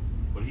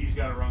 but he's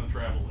got to run the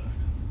travel lift.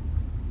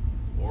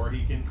 Or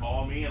he can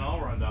call me and I'll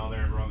run down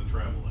there and run the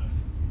travel lift.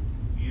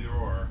 Either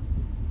or.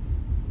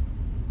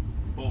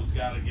 The boat's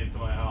got to get to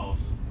my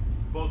house.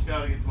 The boat's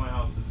got to get to my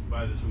house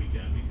by this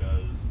weekend,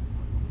 because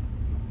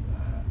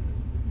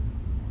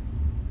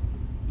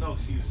no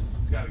excuses.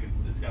 It's got to get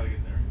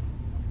there.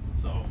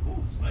 So,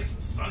 ooh, it's nice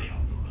and sunny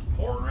out there. It was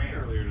pouring rain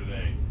earlier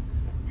today.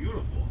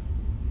 Beautiful.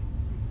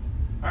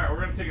 Alright,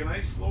 we're going to take a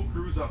nice slow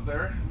cruise up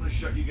there. I'm going to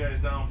shut you guys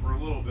down for a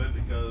little bit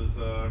because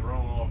we're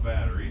running low on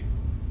battery.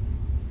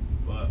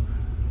 But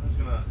I'm just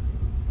going to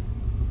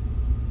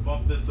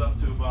bump this up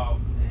to about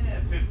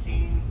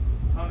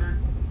 1500.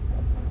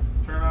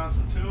 Turn on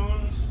some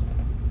tunes.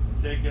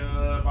 Take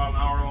about an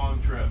hour long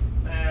trip.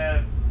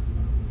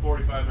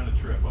 45-minute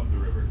trip up the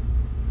river.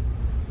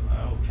 So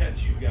I'll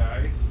catch you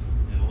guys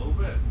in a little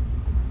bit.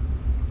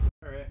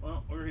 Alright,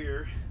 well, we're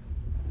here.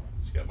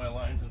 Just got my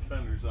lines and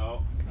fenders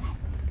out.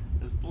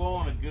 It's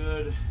blowing a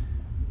good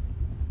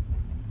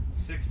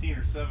 16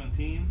 or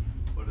 17,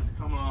 but it's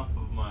coming off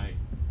of my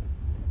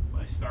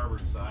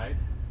starboard side,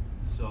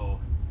 so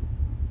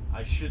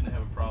I shouldn't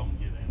have a problem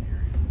getting in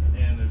here.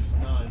 And there's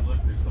look,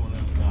 there's someone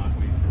on the dock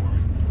waiting for me.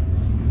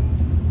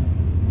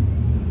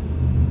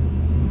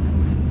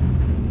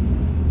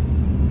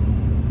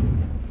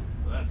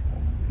 So that's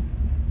cool.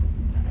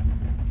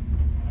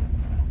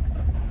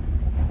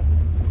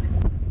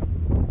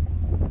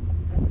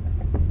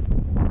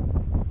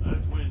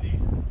 That's windy.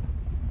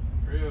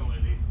 Real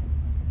windy.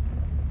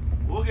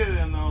 We'll get it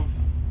in though.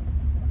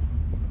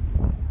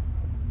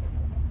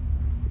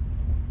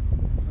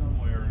 Some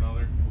way or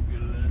another, we'll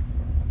get it in.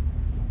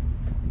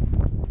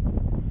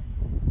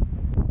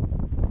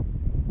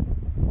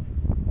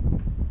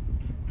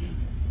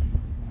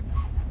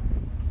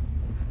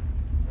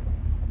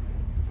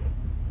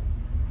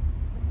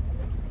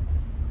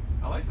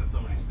 I like that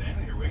somebody's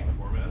standing here waiting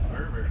for me. That's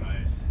very, very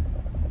nice.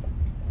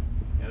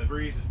 Yeah, the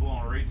breeze is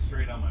blowing right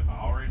straight on my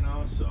bow right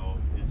now, so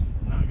it's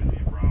not going to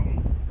be a problem.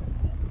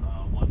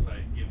 Once I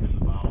give him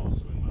the bow, I'll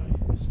swing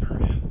my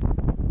stern in, and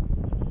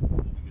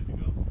we'll be good to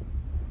go.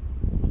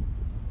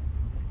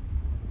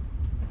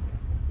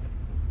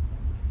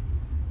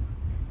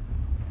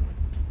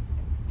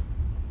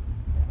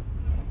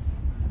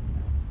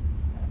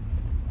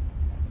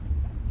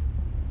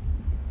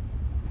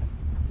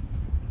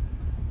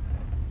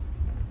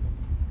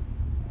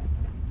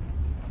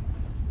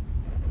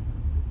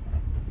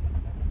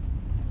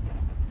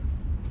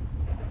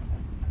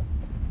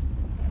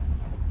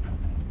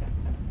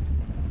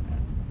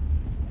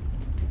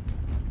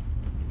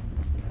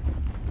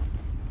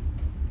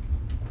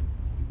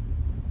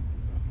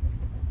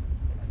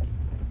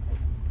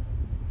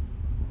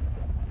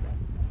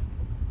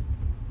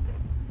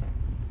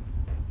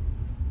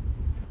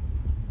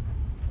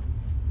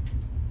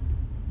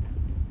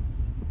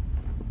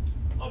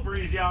 A little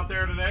breezy out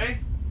there today.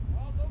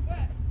 Well, a little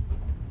bit.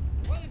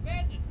 It wasn't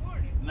bad this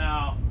morning.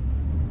 No.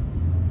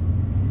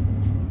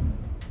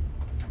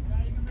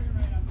 Yeah, you can bring it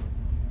right up.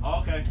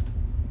 Oh, okay.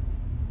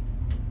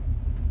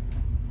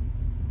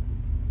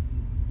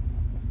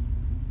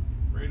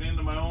 Right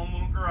into my own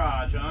little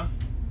garage, huh?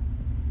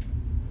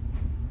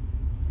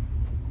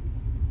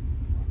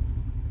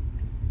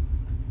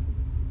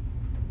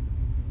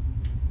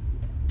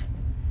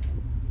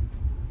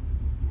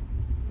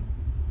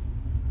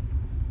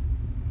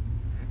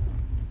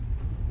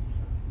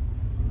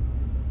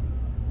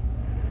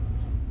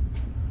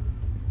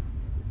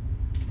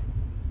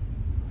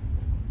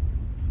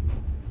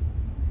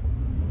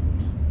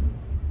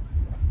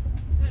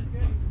 That's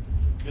good.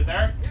 Good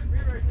there? Yep,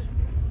 you're right there.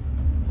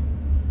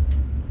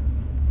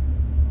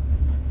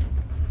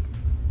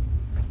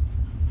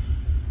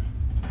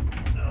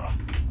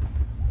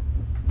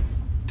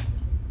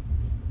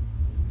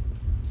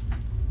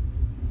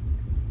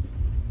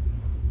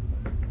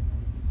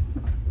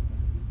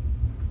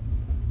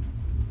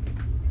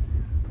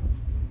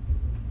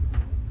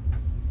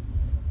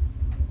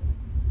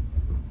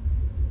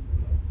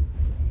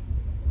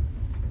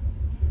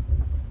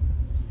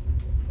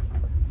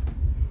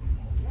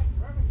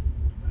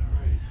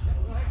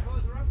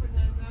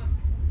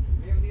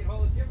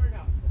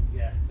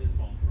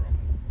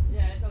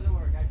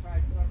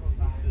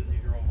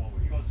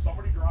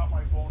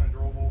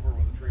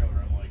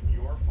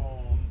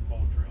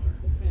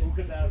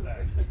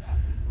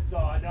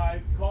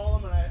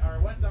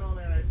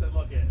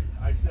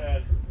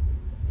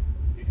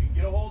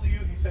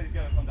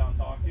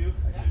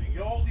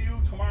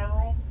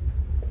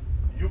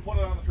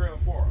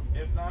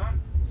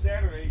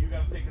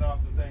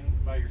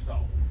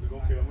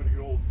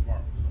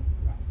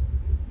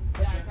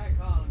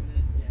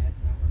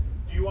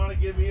 want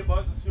to give me a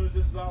buzz as soon as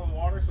this is out of the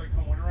water so I can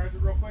come winterize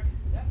it real quick?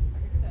 Yeah, I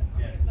can do that.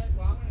 I'm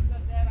gonna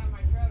set that on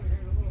my trailer here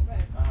in a little bit,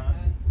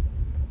 and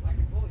I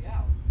can pull you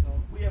out. So.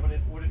 Well, yeah, but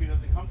what if he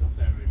doesn't come till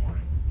Saturday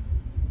morning?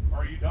 Or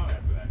are you done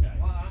after that guy?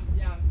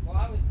 Well,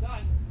 I was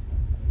done.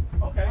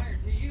 Okay. Prior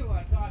to you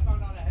until I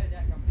found out I had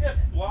that coming. Yeah,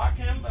 block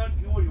him. What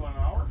do you want,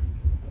 an hour?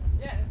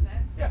 Yeah, that's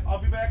that. Yeah,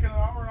 I'll be back in an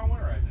hour and I'll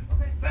winterize it.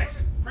 Okay.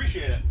 Thanks.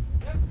 Appreciate it.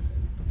 Yep.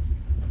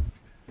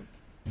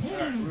 All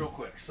right, real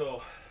quick.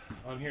 So,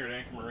 I'm here at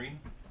Anchor Marine.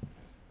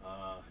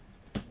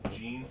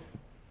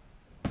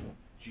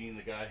 Gene,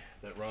 the guy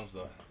that runs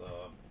the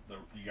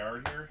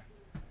yard here,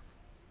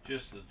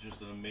 just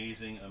an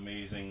amazing,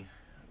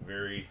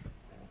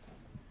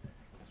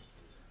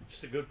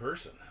 just a good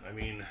person. I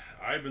mean,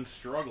 I've been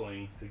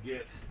struggling to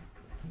get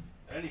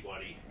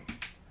anybody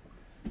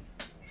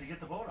to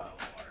get the boat out of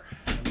the water.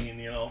 I mean,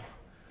 you know,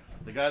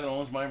 the guy that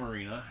owns my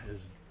marina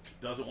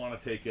doesn't want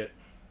to take it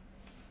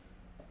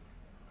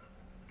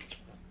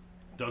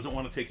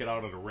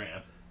out of the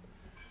ramp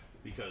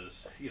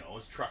because, you know,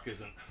 his truck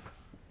isn't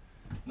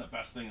the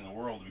best thing in the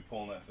world to be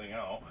pulling that thing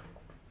out.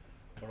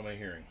 What am I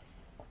hearing?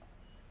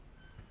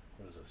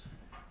 What is this?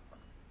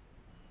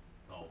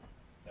 Oh,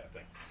 that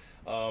thing.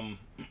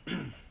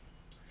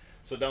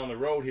 So down the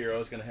road here, I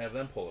was going to have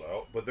them pull it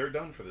out, but they're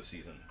done for the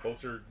season.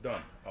 Boats are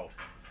done, out.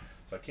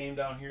 So I came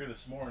down here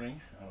this morning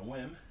on a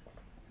whim.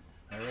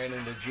 I ran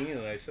into Gene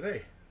and I said,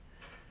 hey,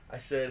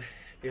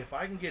 if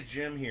I can get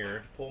Jim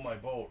here to pull my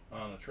boat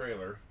on the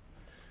trailer,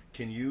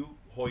 can you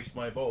hoist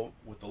my boat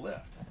with the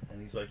lift?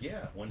 And he's like,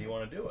 yeah, when do you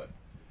want to do it?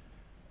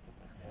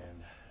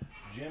 And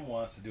Jim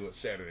wants to do it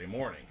Saturday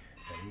morning.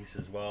 And he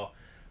says, well,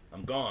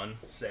 I'm gone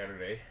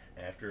Saturday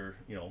after,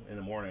 you know, in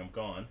the morning I'm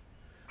gone.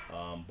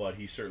 But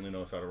he certainly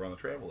knows how to run the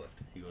travel lift.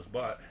 He goes,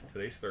 but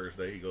today's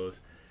Thursday. He goes,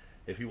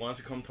 if he wants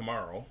to come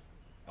tomorrow,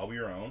 I'll be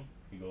around.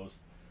 He goes,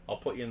 I'll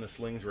put you in the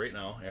slings right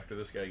now. After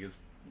this guy gets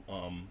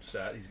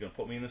set, he's going to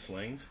put me in the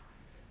slings.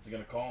 He's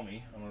going to call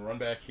me. I'm going to run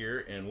back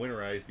here and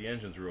winterize the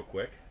engines real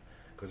quick,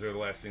 because they're the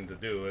last thing to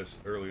do. As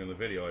earlier in the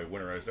video, I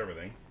winterized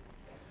everything.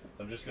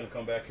 So I'm just going to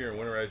come back here and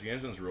winterize the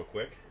engines real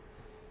quick.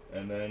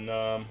 And then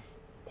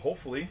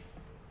hopefully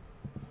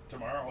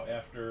tomorrow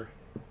after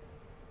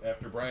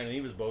Brian and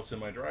Eva's boat's in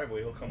my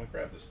driveway, he'll come and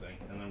grab this thing,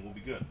 and then we'll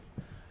be good.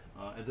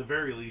 At the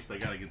very least, I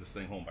got to get this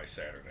thing home by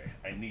Saturday.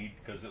 I need,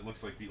 because it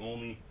looks like the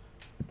only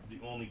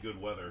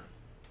good weather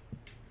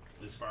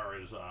as far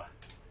as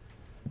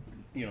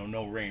you know,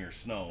 no rain or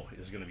snow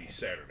is going to be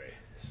Saturday.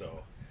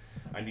 So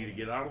I need to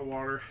get out of the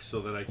water so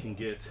that I can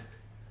get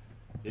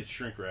it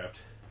shrink wrapped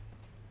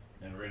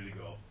and ready to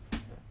go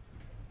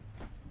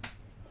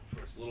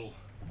for its little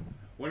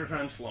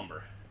wintertime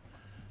slumber.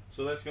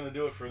 So that's going to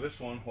do it for this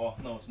one. Well,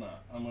 no, it's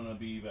not. I'm going to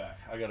be back.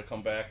 I got to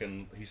come back,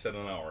 and he said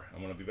an hour.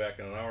 I'm going to be back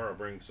in an hour. I'll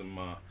bring some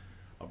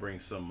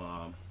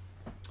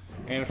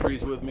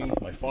antifreeze with me,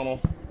 my funnel,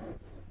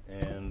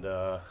 and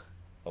a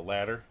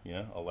ladder.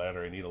 Yeah, a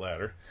ladder. I need a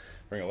ladder.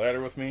 Bring a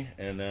ladder with me,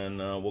 and then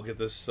we'll get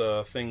this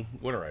thing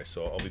winterized.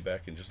 So I'll be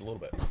back in just a little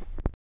bit.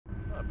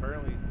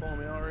 Apparently he's pulling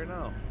me out right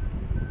now.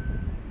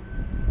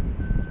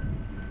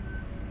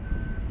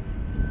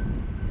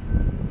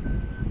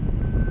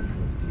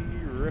 It's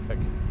terrific.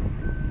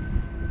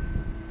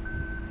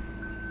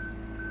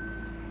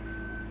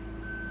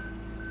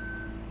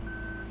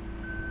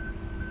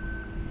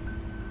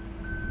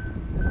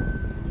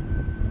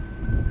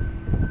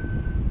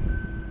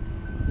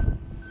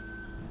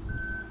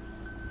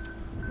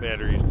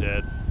 Battery's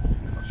dead.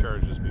 I'll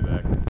charge this, be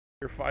back.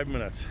 Here 5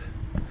 minutes.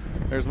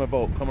 There's my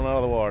boat coming out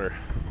of the water.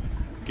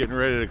 Getting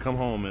ready to come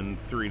home in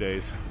 3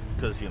 days.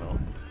 Because, you know.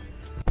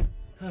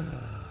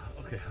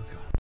 Okay, let's go.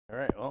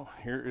 Alright, well,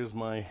 here is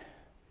my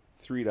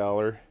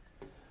 $3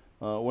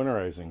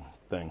 winterizing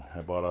thing.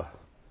 I bought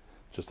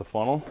just a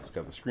funnel. It's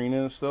got the screen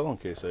in it still in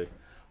case I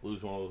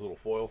lose one of those little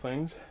foil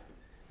things.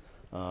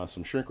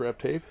 Some shrink wrap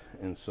tape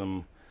and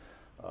some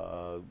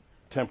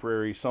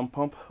temporary sump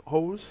pump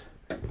hose.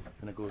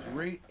 And it goes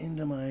right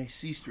into my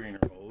sea strainer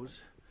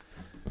hose,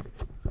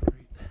 right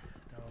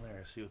down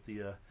there. See with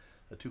the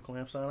 2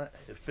 clamps on it?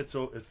 It fits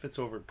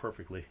over it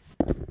perfectly.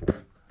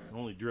 It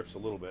only drips a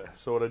little bit.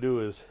 So what I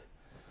do is,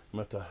 I'm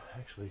going to have to,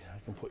 actually,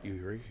 I can put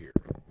you right here.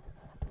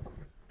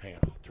 Hang on,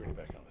 I'll turn you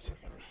back on a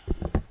second.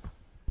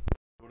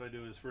 What I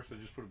do is, first I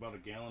just put about a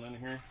gallon in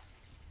here.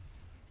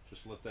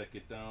 Just let that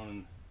get down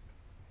and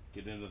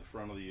get into the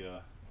front of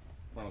the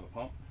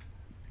pump,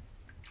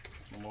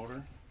 the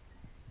motor.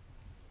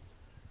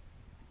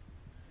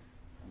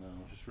 Now,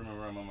 just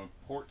remember I'm on my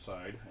port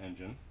side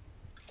engine.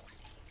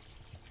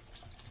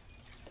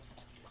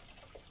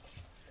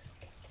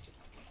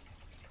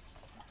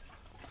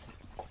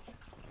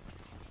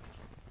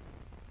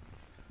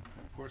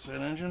 Port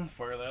side engine,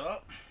 fire that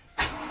up.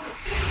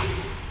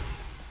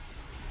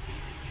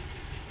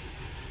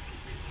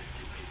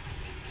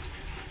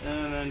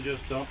 And then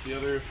just dump the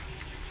other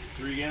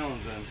 3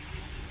 gallons in.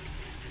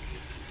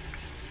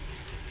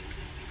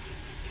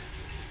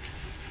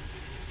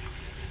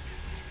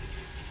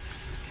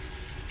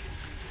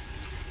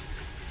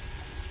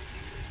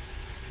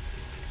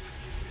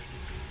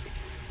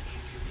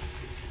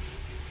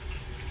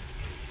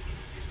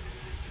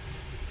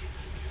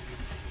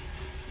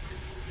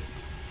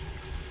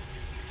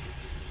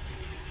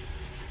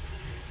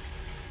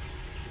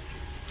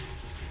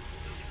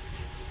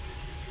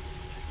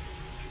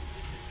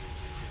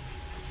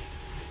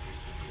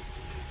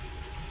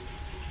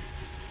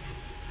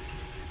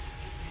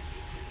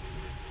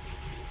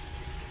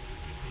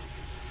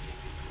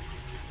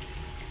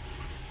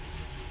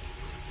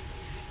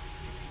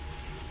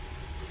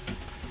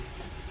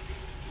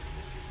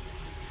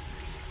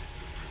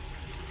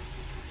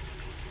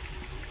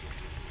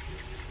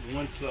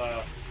 once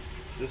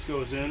this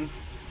goes in,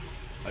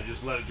 I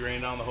just let it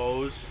drain down the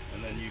hose,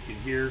 and then you can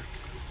hear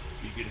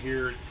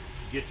it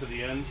get to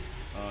the end.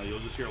 You'll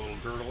just hear a little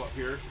gurgle up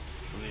here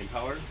from the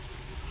impeller,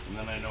 and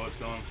then I know it's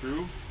gone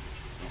through.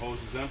 The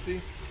hose is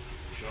empty.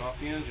 Shut off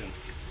the engine.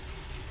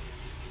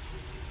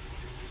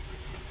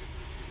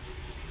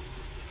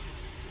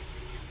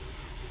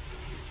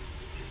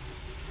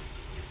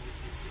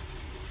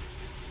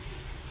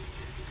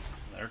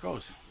 There it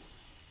goes.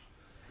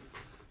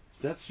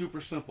 That's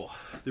super simple.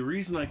 The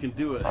reason I can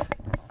do it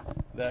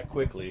that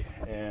quickly,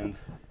 and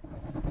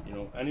you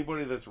know,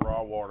 anybody that's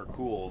raw water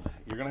cooled,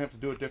 you're gonna have to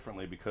do it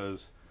differently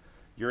because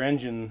your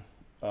engine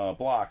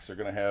blocks are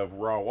gonna have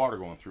raw water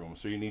going through them.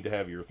 So you need to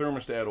have your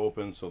thermostat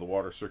open so the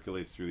water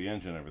circulates through the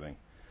engine and everything.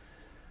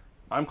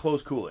 I'm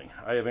closed cooling.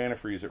 I have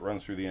antifreeze that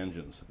runs through the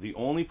engines. The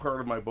only part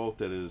of my boat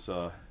that is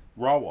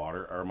raw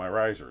water are my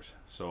risers.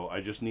 So I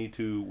just need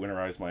to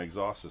winterize my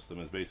exhaust system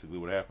is basically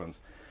what happens.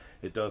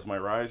 It does my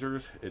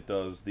risers, it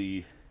does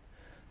the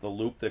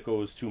loop that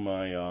goes to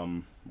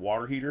my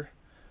water heater.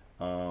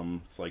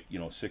 It's like, you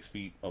know, 6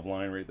 feet of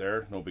line right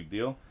there, no big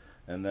deal.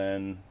 And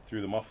then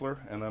through the muffler,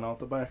 and then out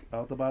the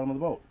bottom of the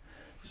boat.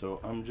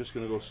 So I'm just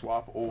gonna go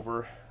swap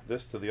over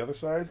this to the other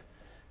side,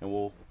 and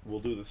we'll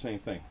do the same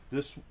thing.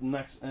 This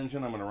next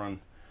engine I'm gonna run,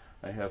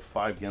 I have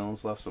 5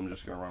 gallons left, so I'm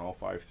just gonna run all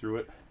 5 through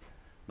it.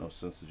 No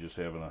sense of just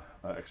having an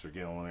extra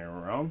gallon air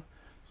around.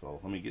 So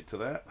let me get to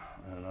that,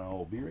 and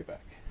I'll be right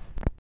back.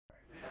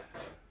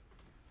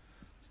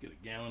 Let's get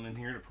a gallon in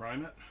here to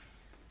prime it.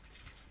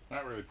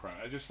 Not really prime.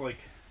 I just like,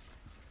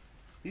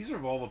 these are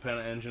Volvo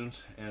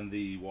engines, and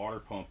the water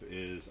pump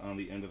is on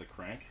the end of the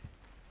crank,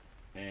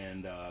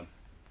 and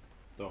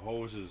the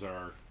hoses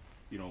are,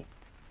 you know,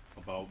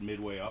 about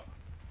midway up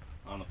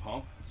on the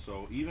pump.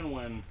 So even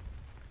when,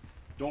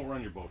 don't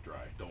run your boat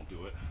dry, don't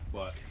do it.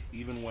 But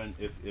even when,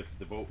 if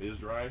the boat is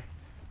dry,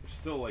 there's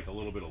still like a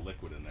little bit of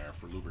liquid in there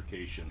for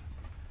lubrication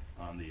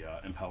on the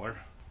impeller.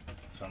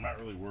 So I'm not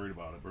really worried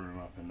about it burning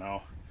up. And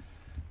now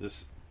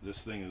this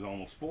thing is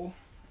almost full,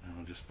 and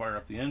I'll just fire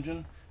up the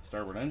engine,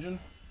 starboard engine.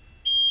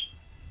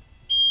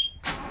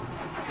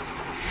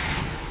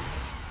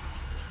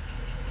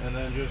 And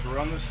then just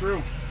run this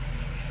through.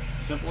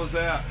 Simple as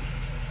that.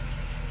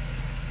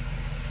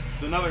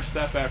 So another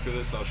step after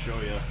this I'll show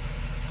you.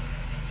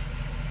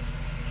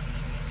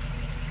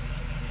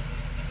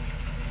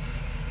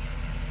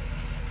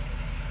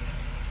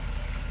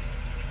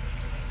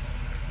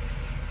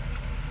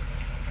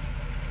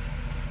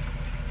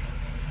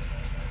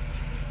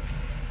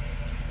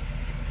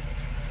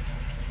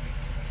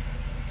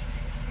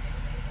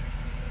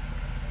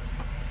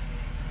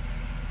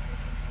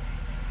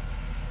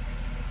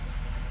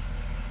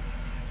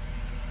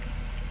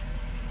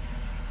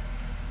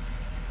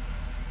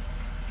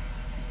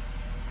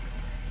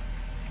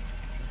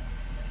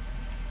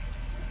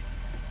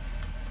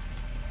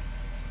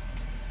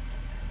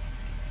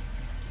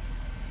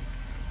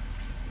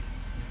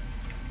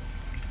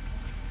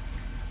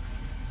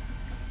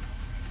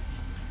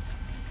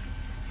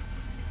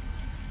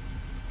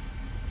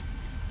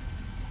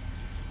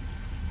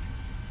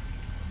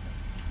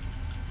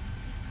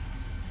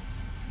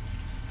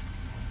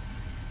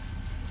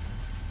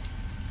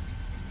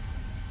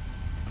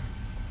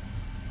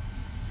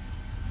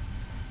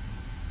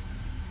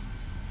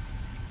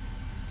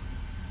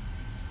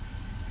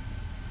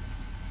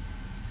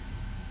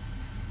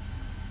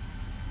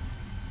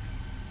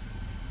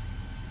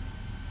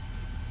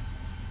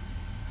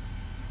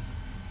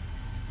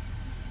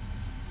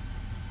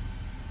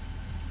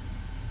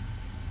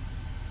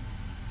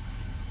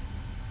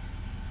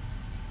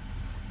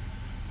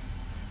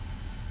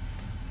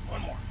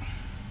 One more.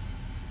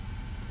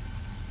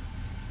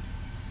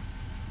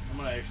 I'm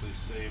going to actually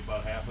save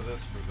about half of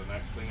this for the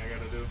next thing I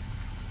got to do.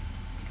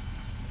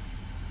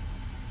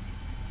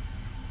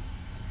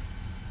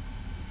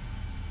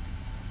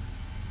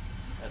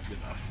 That's good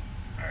enough.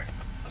 Alright,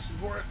 listen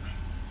for it.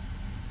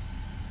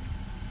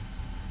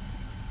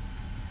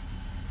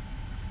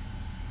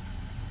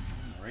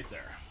 Right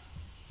there.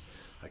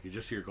 I could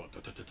just hear it going.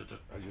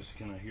 I just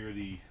kind of hear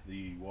the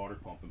water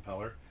pump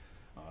impeller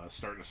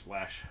starting to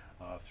splash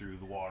through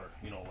the water,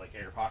 you know, like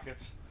air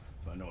pockets.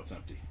 So I know it's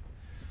empty.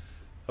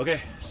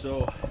 Okay,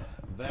 so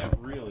that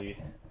really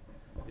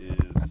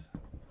is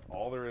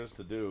all there is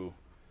to do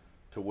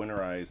to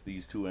winterize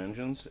these two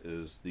engines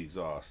is the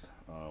exhaust.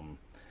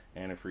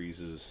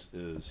 Antifreeze is,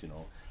 you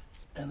know,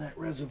 and that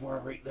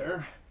reservoir right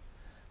there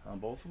on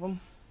both of them.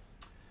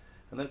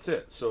 And that's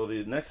it. So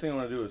the next thing I'm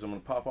going to do is I'm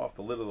going to pop off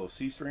the lid of those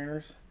sea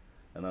strainers,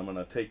 and I'm going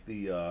to take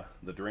the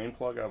drain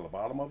plug out of the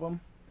bottom of them.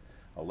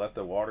 I'll let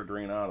the water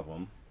drain out of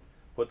them,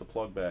 put the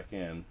plug back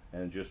in,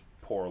 and just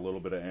pour a little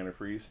bit of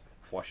antifreeze,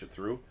 flush it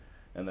through,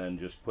 and then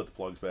just put the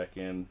plugs back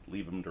in,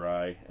 leave them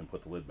dry, and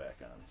put the lid back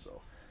on.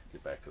 So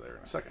get back to there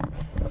in a second.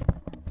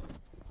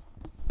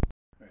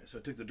 Alright, so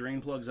I took the drain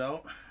plugs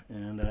out,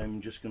 and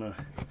I'm just going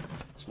to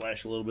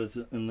splash a little bit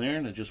in there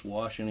and just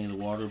wash any of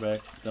the water back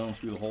down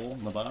through the hole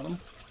in the bottom.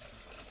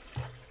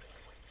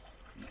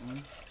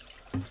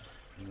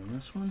 And then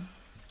this one.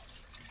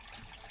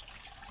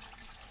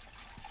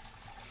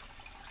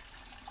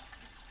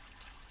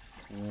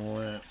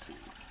 Let's see.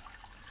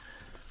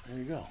 There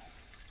you go.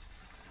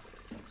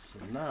 So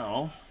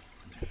now,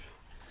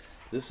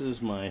 this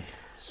is my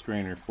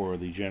strainer for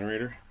the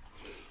generator.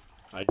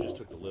 I just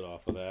took the lid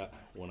off of that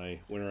when I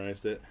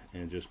winterized it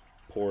and just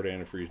poured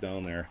antifreeze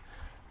down there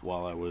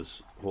while I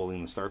was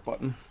holding the start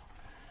button.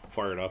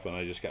 Fired up, and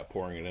I just got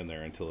pouring it in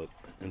there until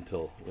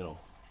you know,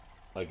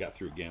 I got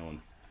through a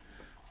gallon.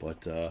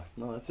 But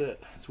no, that's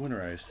it. It's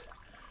winterized.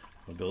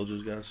 My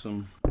bilge's got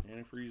some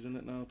antifreeze in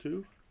it now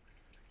too.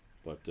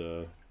 But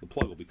the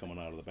plug will be coming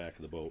out of the back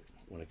of the boat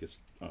when it gets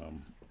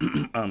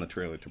on the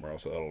trailer tomorrow,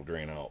 so that'll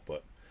drain out.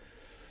 But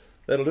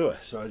that'll do it.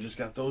 So I just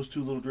got those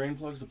two little drain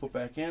plugs to put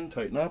back in,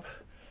 tighten up,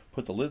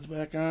 put the lids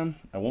back on.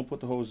 I won't put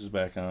the hoses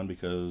back on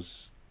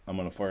because I'm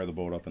going to fire the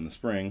boat up in the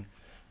spring,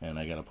 and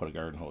I got to put a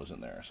garden hose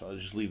in there. So I'll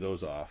just leave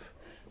those off.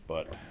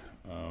 But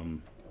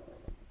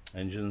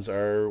engines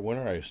are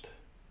winterized.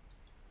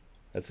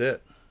 That's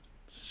it.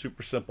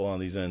 Super simple on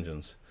these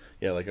engines.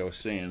 Yeah, like I was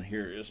saying,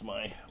 here is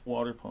my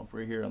water pump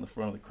right here on the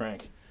front of the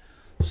crank.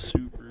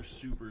 Super,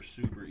 super,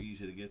 super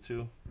easy to get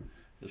to.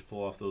 Just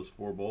pull off those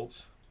 4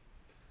 bolts.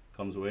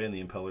 Comes away, and the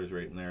impeller's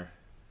right in there.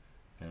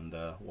 And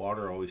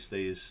water always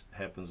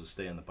happens to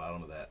stay on the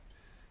bottom of that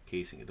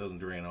casing. It doesn't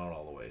drain out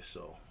all the way,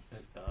 so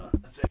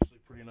that's actually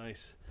pretty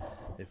nice.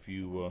 If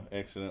you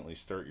accidentally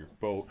start your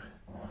boat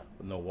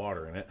with no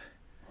water in it,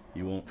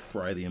 you won't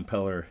fry the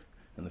impeller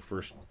in the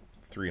first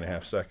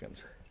 3.5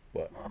 seconds.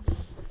 But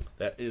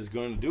that is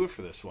going to do it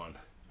for this one.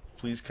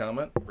 Please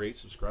comment, rate,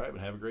 subscribe, and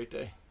have a great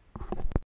day.